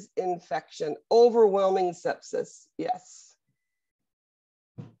is infection, overwhelming sepsis, yes.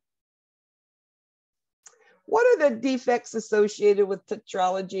 What are the defects associated with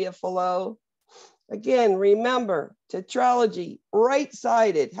tetralogy of Fallot? Again, remember, tetralogy,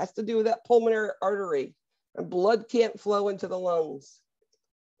 right-sided, has to do with that pulmonary artery, and blood can't flow into the lungs.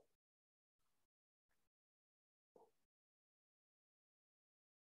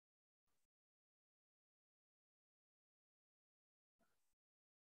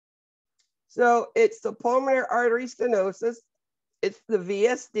 So it's the pulmonary artery stenosis, it's the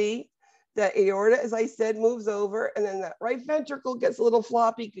VSD, the aorta, as I said, moves over, and then that right ventricle gets a little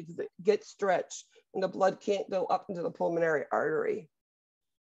floppy because it gets stretched and the blood can't go up into the pulmonary artery.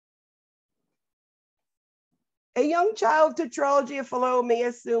 A young child tetralogy of Fallot may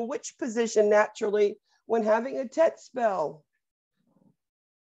assume which position naturally when having a TET spell?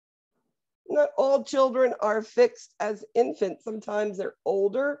 Not all children are fixed as infants. Sometimes they're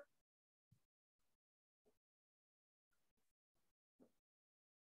older.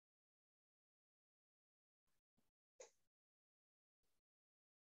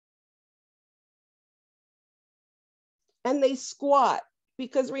 And they squat,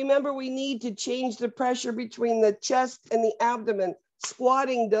 because remember, we need to change the pressure between the chest and the abdomen.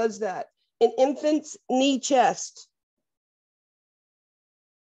 Squatting does that. In infants, knee chest.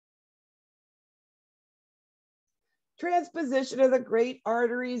 Transposition of the great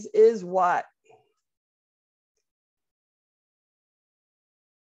arteries is what?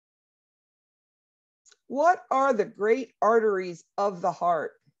 What are the great arteries of the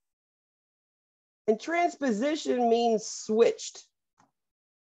heart? And transposition means switched.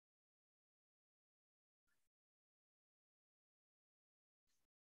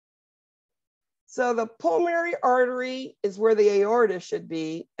 So the pulmonary artery is where the aorta should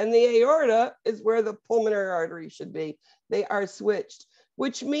be, and the aorta is where the pulmonary artery should be. They are switched,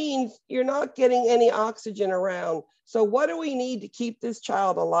 which means you're not getting any oxygen around. So what do we need to keep this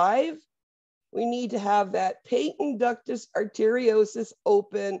child alive? We need to have that patent ductus arteriosus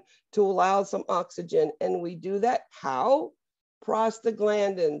open to allow some oxygen. And we do that how?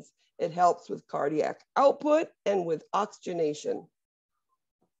 Prostaglandins. It helps with cardiac output and with oxygenation.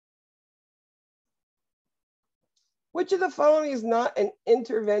 Which of the following is not an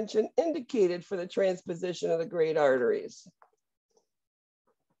intervention indicated for the transposition of the great arteries?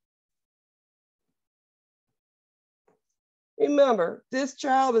 Remember, this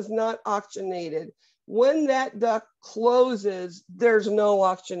child is not oxygenated. When that duct closes, there's no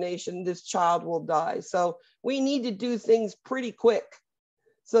oxygenation. This child will die. So we need to do things pretty quick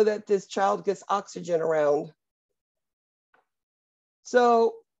so that this child gets oxygen around.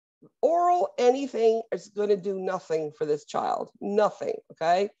 So oral anything is going to do nothing for this child. Nothing,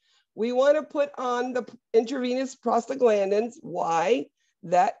 okay? We want to put on the intravenous prostaglandins. Why?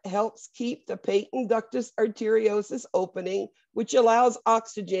 That helps keep the patent ductus arteriosus opening, which allows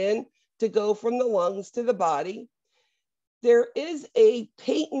oxygen to go from the lungs to the body. There is a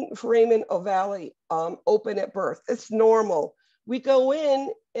patent foramen ovale open at birth. It's normal. We go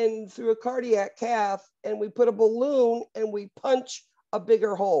in and through a cardiac cath and we put a balloon and we punch a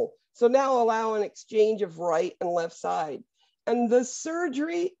bigger hole. So now allow an exchange of right and left side. And the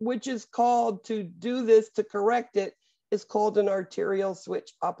surgery, which is called to do this, to correct it, is called an arterial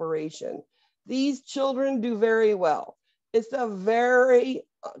switch operation. These children do very well. It's a very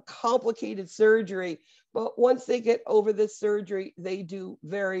complicated surgery, but once they get over this surgery, they do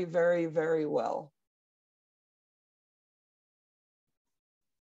very, very, very well.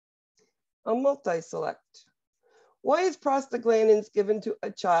 A multi-select. Why is prostaglandins given to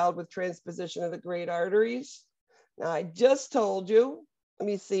a child with transposition of the great arteries? Now, I just told you. Let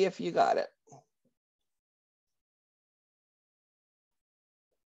me see if you got it.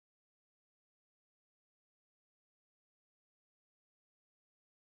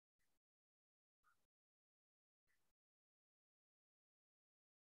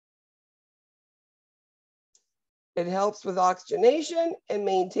 It helps with oxygenation and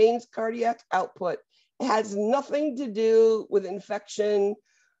maintains cardiac output. It has nothing to do with infection.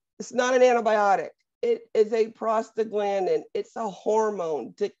 It's not an antibiotic. It is a prostaglandin. It's a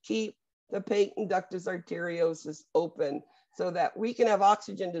hormone to keep the patent ductus arteriosus open so that we can have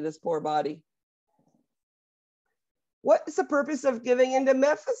oxygen to this poor body. What is the purpose of giving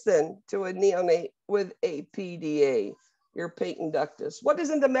indomethacin to a neonate with a PDA, your patent ductus? What does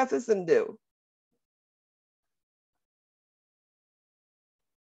indomethacin do?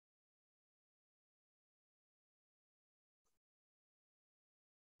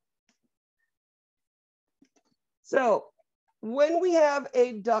 So when we have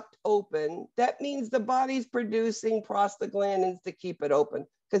a duct open, that means the body's producing prostaglandins to keep it open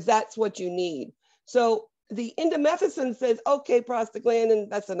because that's what you need. So the indomethacin says, okay, prostaglandin,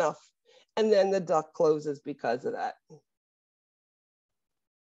 that's enough. And then the duct closes because of that.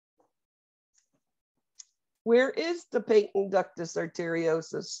 Where is the patent ductus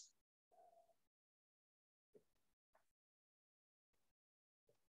arteriosus?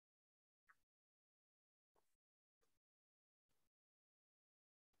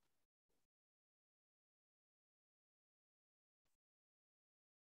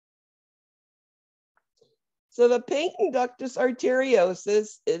 So the patent ductus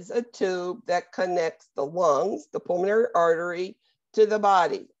arteriosus is a tube that connects the lungs, the pulmonary artery, to the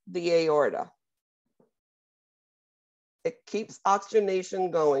body, the aorta. It keeps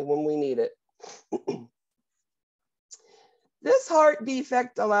oxygenation going when we need it. This heart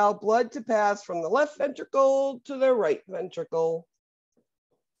defect allows blood to pass from the left ventricle to the right ventricle.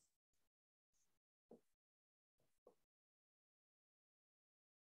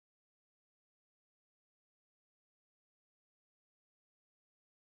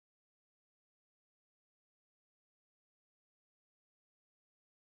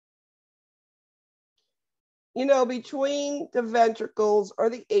 You know, between the ventricles or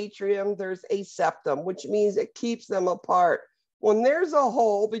the atrium, there's a septum, which means it keeps them apart. When there's a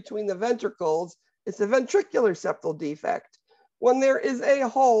hole between the ventricles, it's a ventricular septal defect. When there is a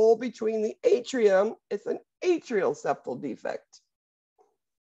hole between the atrium, it's an atrial septal defect.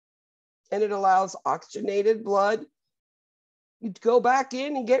 And it allows oxygenated blood. You go back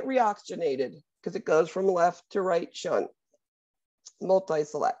in and get reoxygenated because it goes from left to right shunt.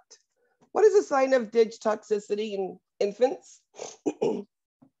 Multi-select. What is a sign of dig toxicity in infants?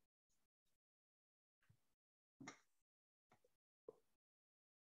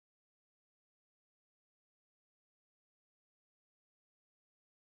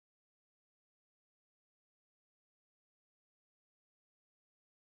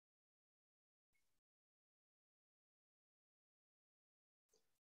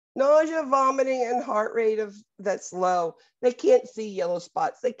 Nausea, vomiting, and heart rate that's low. They can't see yellow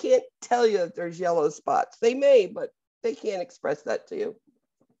spots. They can't tell you that there's yellow spots. They may, but they can't express that to you.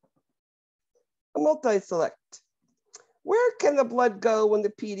 A multi-select. Where can the blood go when the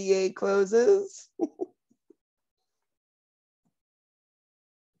PDA closes?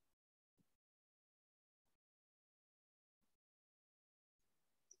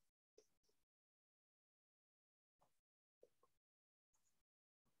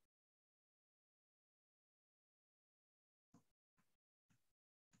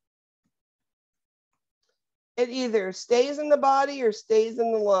 It either stays in the body or stays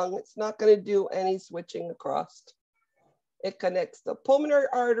in the lung. It's not going to do any switching across. It connects the pulmonary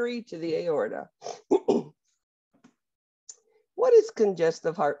artery to the aorta. What is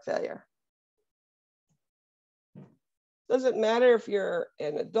congestive heart failure? Doesn't matter if you're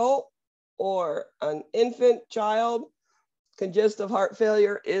an adult or an infant child, congestive heart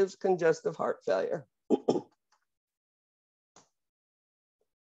failure is congestive heart failure.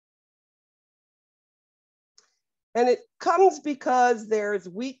 And it comes because there's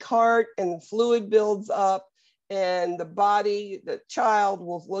weak heart and fluid builds up, and the body, the child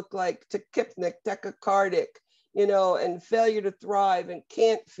will look like tachypnic, tachycardic, you know, and failure to thrive and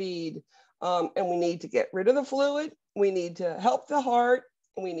can't feed. And we need to get rid of the fluid. We need to help the heart,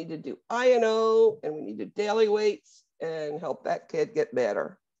 and we need to do INO, and we need to daily weights and help that kid get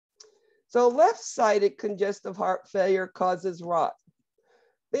better. So left-sided congestive heart failure causes rot.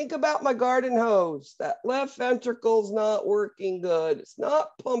 Think about my garden hose. That left ventricle's not working good. It's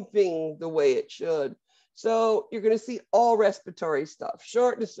not pumping the way it should. So you're going to see all respiratory stuff,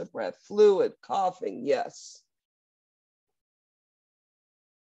 shortness of breath, fluid, coughing, yes.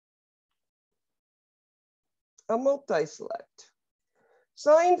 A multi-select.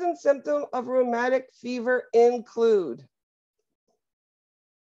 Signs and symptoms of rheumatic fever include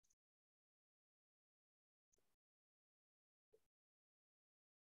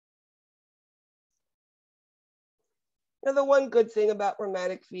now, the one good thing about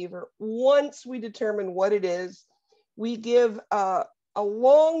rheumatic fever, once we determine what it is, we give a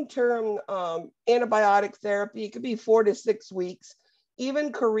long-term antibiotic therapy. It could be 4 to 6 weeks.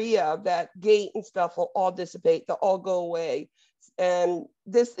 Even chorea, that gait and stuff will all dissipate. They'll all go away. And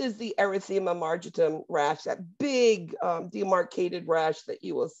this is the erythema margitum rash, that big demarcated rash that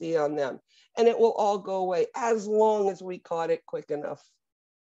you will see on them. And it will all go away as long as we caught it quick enough.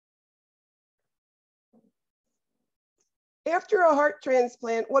 After a heart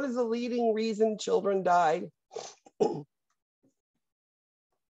transplant, what is the leading reason children die?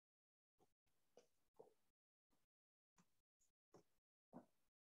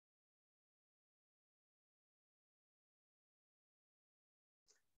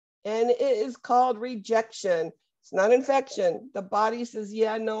 And it is called rejection. It's not infection. The body says,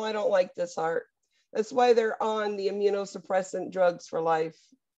 yeah, no, I don't like this heart. That's why they're on the immunosuppressant drugs for life.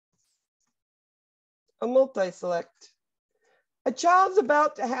 A multi-select. A child's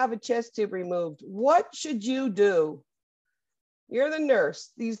about to have a chest tube removed. What should you do? You're the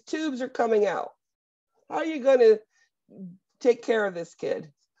nurse. These tubes are coming out. How are you going to take care of this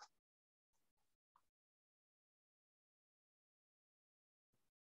kid?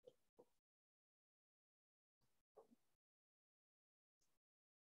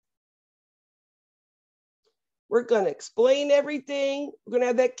 We're going to explain everything. We're going to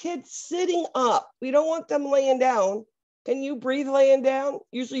have that kid sitting up. We don't want them laying down. Can you breathe laying down?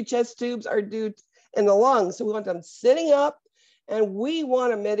 Usually chest tubes are due in the lungs. So we want them sitting up, and we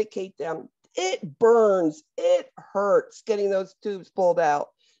want to medicate them. It burns, it hurts getting those tubes pulled out.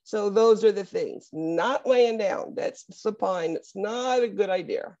 So those are the things, not laying down. That's supine. It's not a good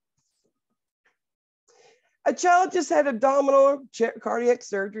idea. A child just had abdominal cardiac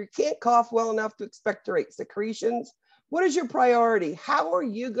surgery, can't cough well enough to expectorate secretions. What is your priority? How are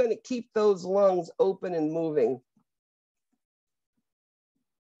you going to keep those lungs open and moving?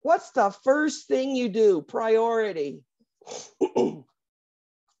 What's the first thing you do? Priority.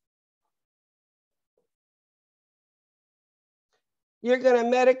 You're going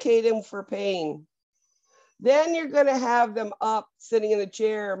to medicate him for pain. Then you're going to have them up, sitting in a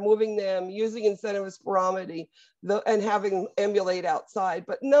chair, moving them, using incentive spirometry, and having them ambulate outside.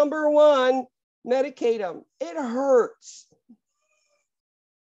 But number one, medicate them. It hurts.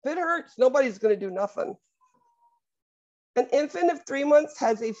 If it hurts, nobody's going to do nothing. An infant of 3 months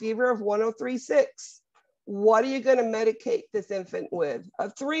has a fever of 103.6. What are you going to medicate this infant with? A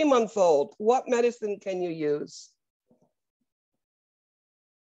 3-month-old, what medicine can you use?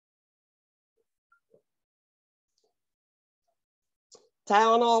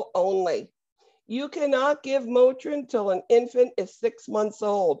 Tylenol only. You cannot give Motrin until an infant is 6 months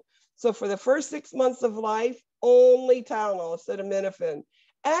old. So for the first 6 months of life, only Tylenol, acetaminophen.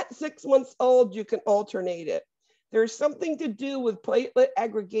 At 6 months old, you can alternate it. There's something to do with platelet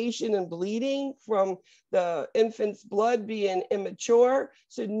aggregation and bleeding from the infant's blood being immature.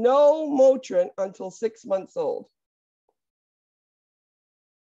 So no Motrin until 6 months old.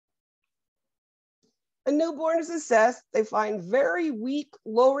 A newborn is assessed. They find very weak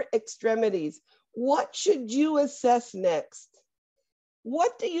lower extremities. What should you assess next?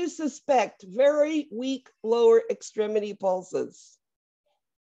 What do you suspect? Very weak lower extremity pulses.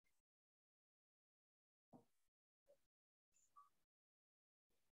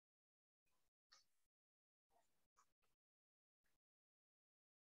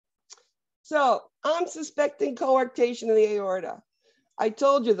 So I'm suspecting coarctation of the aorta. I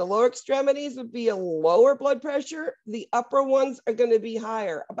told you the lower extremities would be a lower blood pressure. The upper ones are going to be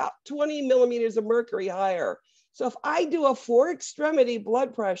higher, about 20 millimeters of mercury higher. So if I do a 4 extremity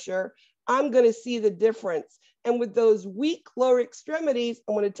blood pressure, I'm going to see the difference. And with those weak lower extremities,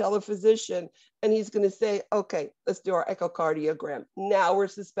 I'm going to tell a physician, and he's going to say, okay, let's do our echocardiogram. Now we're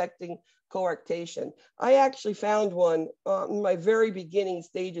suspecting coarctation. I actually found one in my very beginning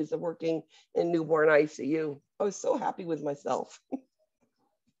stages of working in newborn ICU. I was so happy with myself.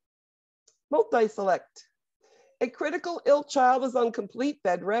 Multi-select. A critical ill child is on complete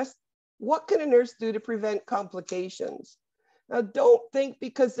bed rest. What can a nurse do to prevent complications? Now, don't think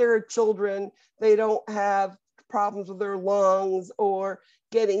because they're children, they don't have problems with their lungs or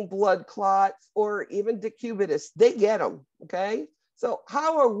getting blood clots or even decubitus. They get them, okay? So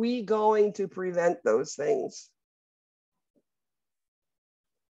how are we going to prevent those things?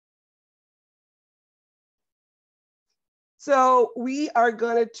 So we are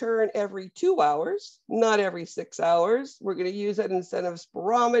going to turn every 2 hours, not every 6 hours. We're going to use that instead of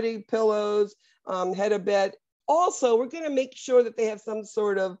spirometry, pillows, head of bed. Also, we're going to make sure that they have some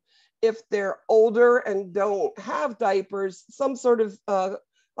sort of, if they're older and don't have diapers, some sort of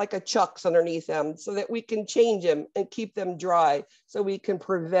like a chucks underneath them so that we can change them and keep them dry so we can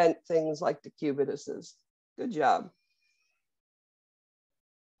prevent things like decubituses. Good job.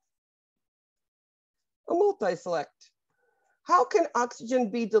 A multi-select. How can oxygen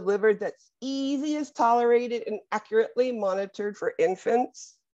be delivered that's easiest tolerated and accurately monitored for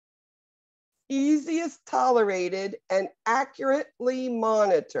infants? Easiest tolerated and accurately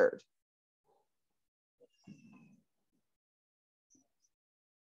monitored.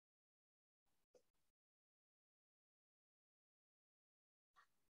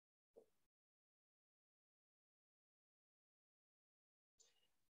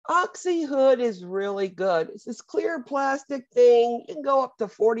 Oxy hood is really good. It's this clear plastic thing. You can go up to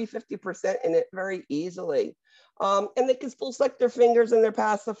 40, 50% in it very easily. And they can still select their fingers in their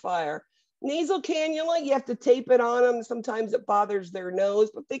pacifier. Nasal cannula, you have to tape it on them. Sometimes it bothers their nose,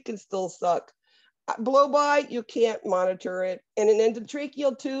 but they can still suck. Blow by, you can't monitor it. And an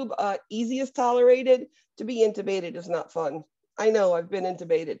endotracheal tube, easiest tolerated. To be intubated is not fun. I know, I've been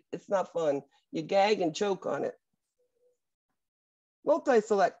intubated. It's not fun. You gag and choke on it.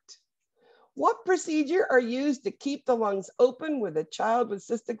 Multi-select. What procedure are used to keep the lungs open with a child with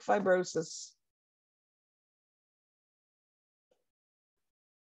cystic fibrosis?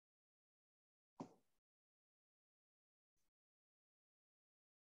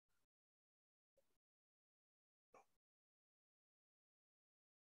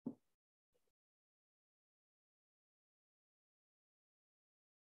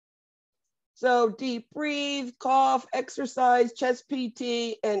 So deep breathe, cough, exercise, chest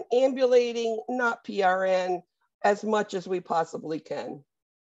PT, and ambulating, not PRN, as much as we possibly can.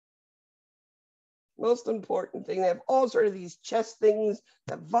 Most important thing, they have all sort of these chest things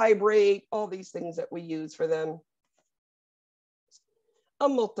that vibrate, all these things that we use for them. A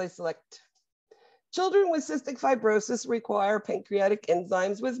multi-select. Children with cystic fibrosis require pancreatic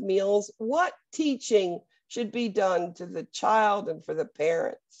enzymes with meals. What teaching should be done to the child and for the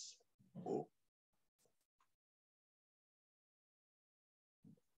parents?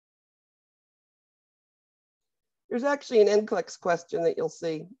 There's actually an NCLEX question that you'll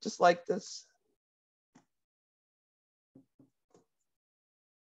see, just like this.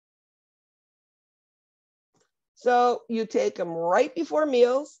 So you take them right before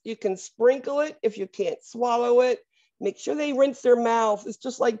meals. You can sprinkle it if you can't swallow it. Make sure they rinse their mouth. It's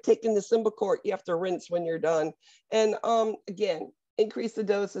just like taking the Symbicort. You have to rinse when you're done. And again, increase the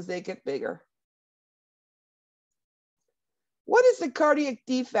dose as they get bigger. What is the cardiac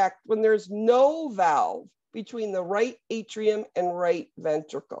defect when there's no valve between the right atrium and right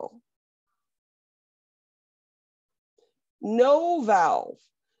ventricle? No valve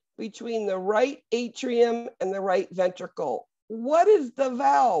between the right atrium and the right ventricle. What is the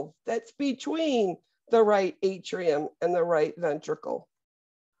valve that's between the right atrium and the right ventricle?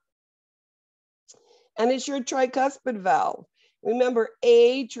 And it's your tricuspid valve. Remember,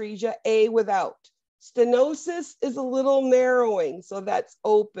 atresia, A without. Stenosis is a little narrowing, so that's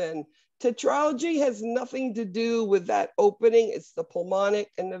open. Tetralogy has nothing to do with that opening. It's the pulmonic,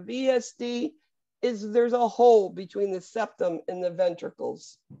 and the VSD is there's a hole between the septum and the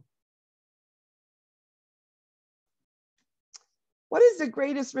ventricles. What is the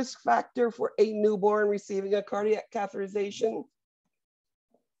greatest risk factor for a newborn receiving a cardiac catheterization?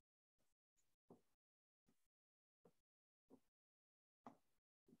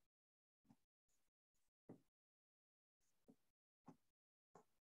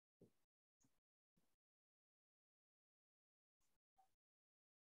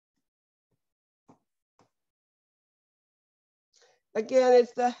 Again,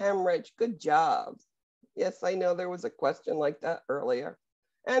 it's the hemorrhage. Good job. Yes, I know there was a question like that earlier.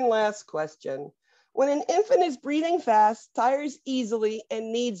 And last question. When an infant is breathing fast, tires easily,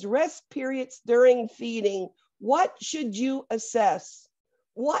 and needs rest periods during feeding, what should you assess?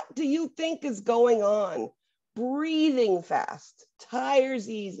 What do you think is going on? Breathing fast, tires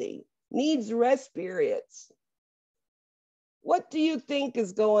easy, needs rest periods. What do you think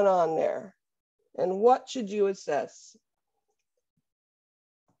is going on there? And what should you assess?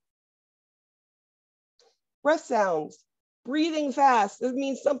 Breath sounds, breathing fast. It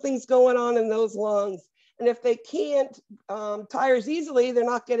means something's going on in those lungs. And if they can't tires easily, they're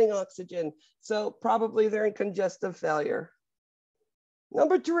not getting oxygen. So probably they're in congestive failure.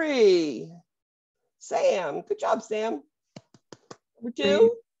 Number 3, Sam. Good job, Sam. Number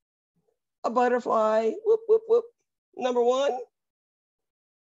 2, a butterfly. Whoop, whoop, whoop. Number 1,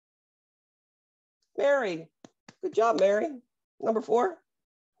 Mary. Good job, Mary. Number 4.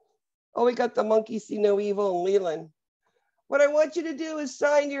 Oh, we got the monkey see no evil and Leland. What I want you to do is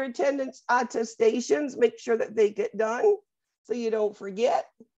sign your attendance attestations. Make sure that they get done so you don't forget.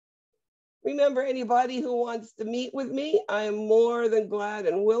 Remember, anybody who wants to meet with me, I am more than glad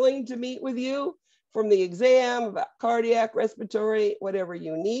and willing to meet with you from the exam, about cardiac, respiratory, whatever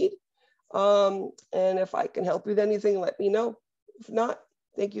you need. And if I can help you with anything, let me know. If not,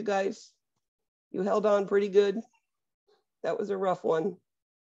 thank you guys. You held on pretty good. That was a rough one.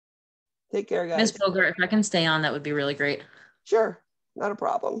 Take care, guys. Ms. Bogart, if I can stay on, that would be really great. Sure, not a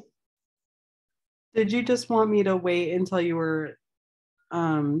problem. Did you just want me to wait until you were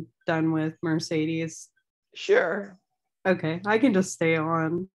done with Mercedes? Sure. Okay, I can just stay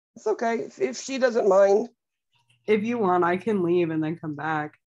on. It's okay, if she doesn't mind. If you want, I can leave and then come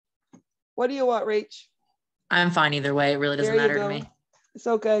back. What do you want, Rach? I'm fine either way. It really doesn't There you matter to go. me. It's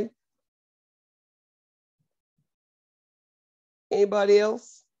okay. Anybody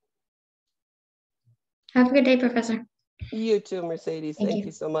else? Have a good day, Professor. You too, Mercedes. Thank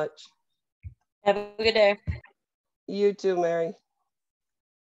you so much. Have a good day. You too, Mary.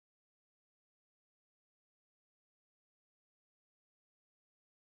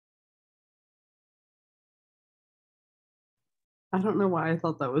 I don't know why I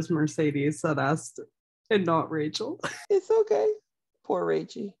thought that was Mercedes that asked and not Rachel. It's okay. Poor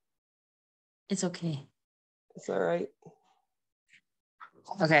Rachie. It's okay. It's all right.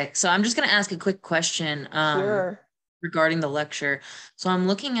 Okay, so I'm just going to ask a quick question Sure. regarding the lecture. So I'm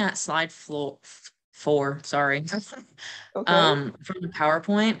looking at slide 4, sorry, Okay. from the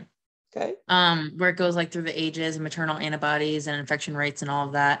PowerPoint, Okay. where it goes like through the ages and maternal antibodies and infection rates and all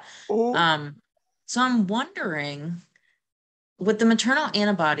of that. Mhm. So I'm wondering, with the maternal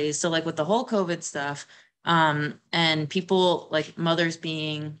antibodies, so like with the whole COVID stuff, and people like mothers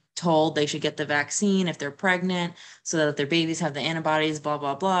being told they should get the vaccine if they're pregnant so that their babies have the antibodies, blah,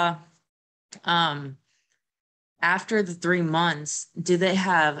 blah, blah. After the 3 months, do they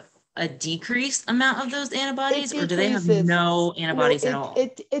have a decreased amount of those antibodies or do they have no antibodies at all?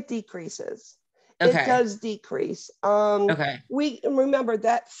 It decreases. Okay. It does decrease. Okay. We remember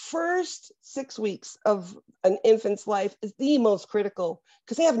that first 6 weeks of an infant's life is the most critical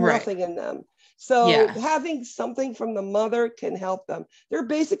because they have nothing in them. So having something from the mother can help them. They're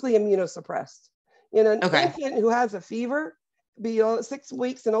basically immunosuppressed. You know, an infant who has a fever beyond 6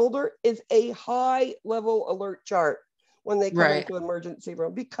 weeks and older is a high level alert chart when they come into emergency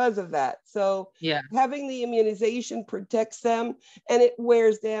room because of that. So having the immunization protects them and it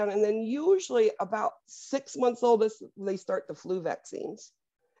wears down. And then usually about 6 months old, they start the flu vaccines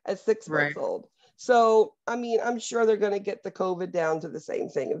at 6 months old. So, I mean, I'm sure they're going to get the COVID down to the same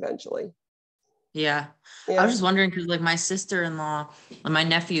thing eventually. Yeah. I was just wondering because like my sister-in-law, my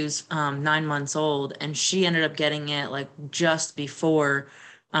nephew's 9 months old, and she ended up getting it like just before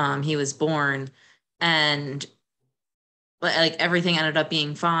he was born, and like everything ended up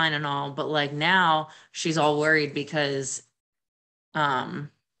being fine and all, but like now she's all worried because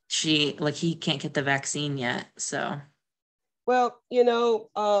he can't get the vaccine yet. So well, you know,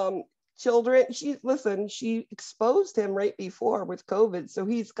 children, she exposed him right before with COVID. So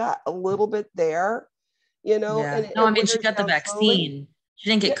he's got a little bit there, you know. Yeah. And no, I mean, she got the vaccine. Slowly. She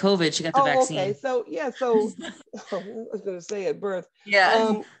didn't get COVID. She got the vaccine. Okay. So, so I was going to say at birth.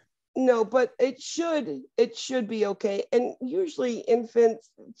 Yeah. No, but it should be okay. And usually infants,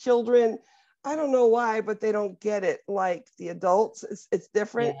 children, I don't know why, but they don't get it like the adults. It's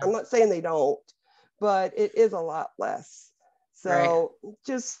different. I'm not saying they don't, but it is a lot less. So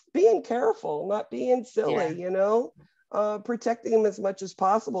just being careful, not being silly, you know, protecting them as much as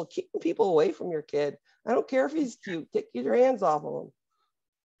possible, keeping people away from your kid. I don't care if he's cute, take your hands off of him.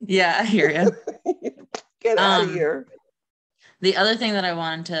 Yeah, I hear you. Get out of here. The other thing that I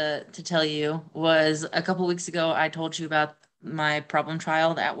wanted to tell you was a couple weeks ago, I told you about my problem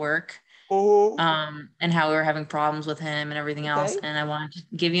child at work, and how we were having problems with him and everything else. And I wanted to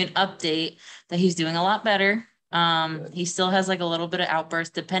give you an update that he's doing a lot better. He still has like a little bit of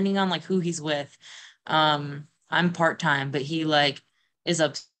outbursts depending on like who he's with. I'm part-time, but he like is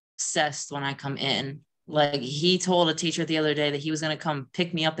obsessed when I come in. Like he told a teacher the other day that he was going to come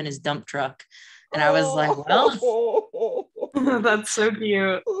pick me up in his dump truck. And I was like, well, that's so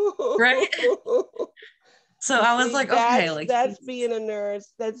cute. Right? So I was like, okay, like that's being a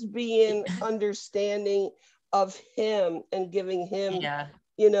nurse. That's being understanding of him and giving him,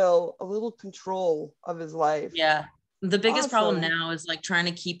 you know, a little control of his life. Yeah. The biggest problem now is like trying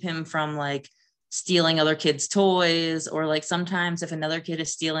to keep him from like stealing other kids' toys, or like sometimes if another kid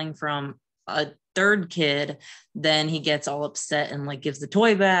is stealing from a third kid, then he gets all upset and like gives the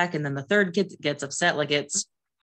toy back, and then the third kid gets upset. Like it's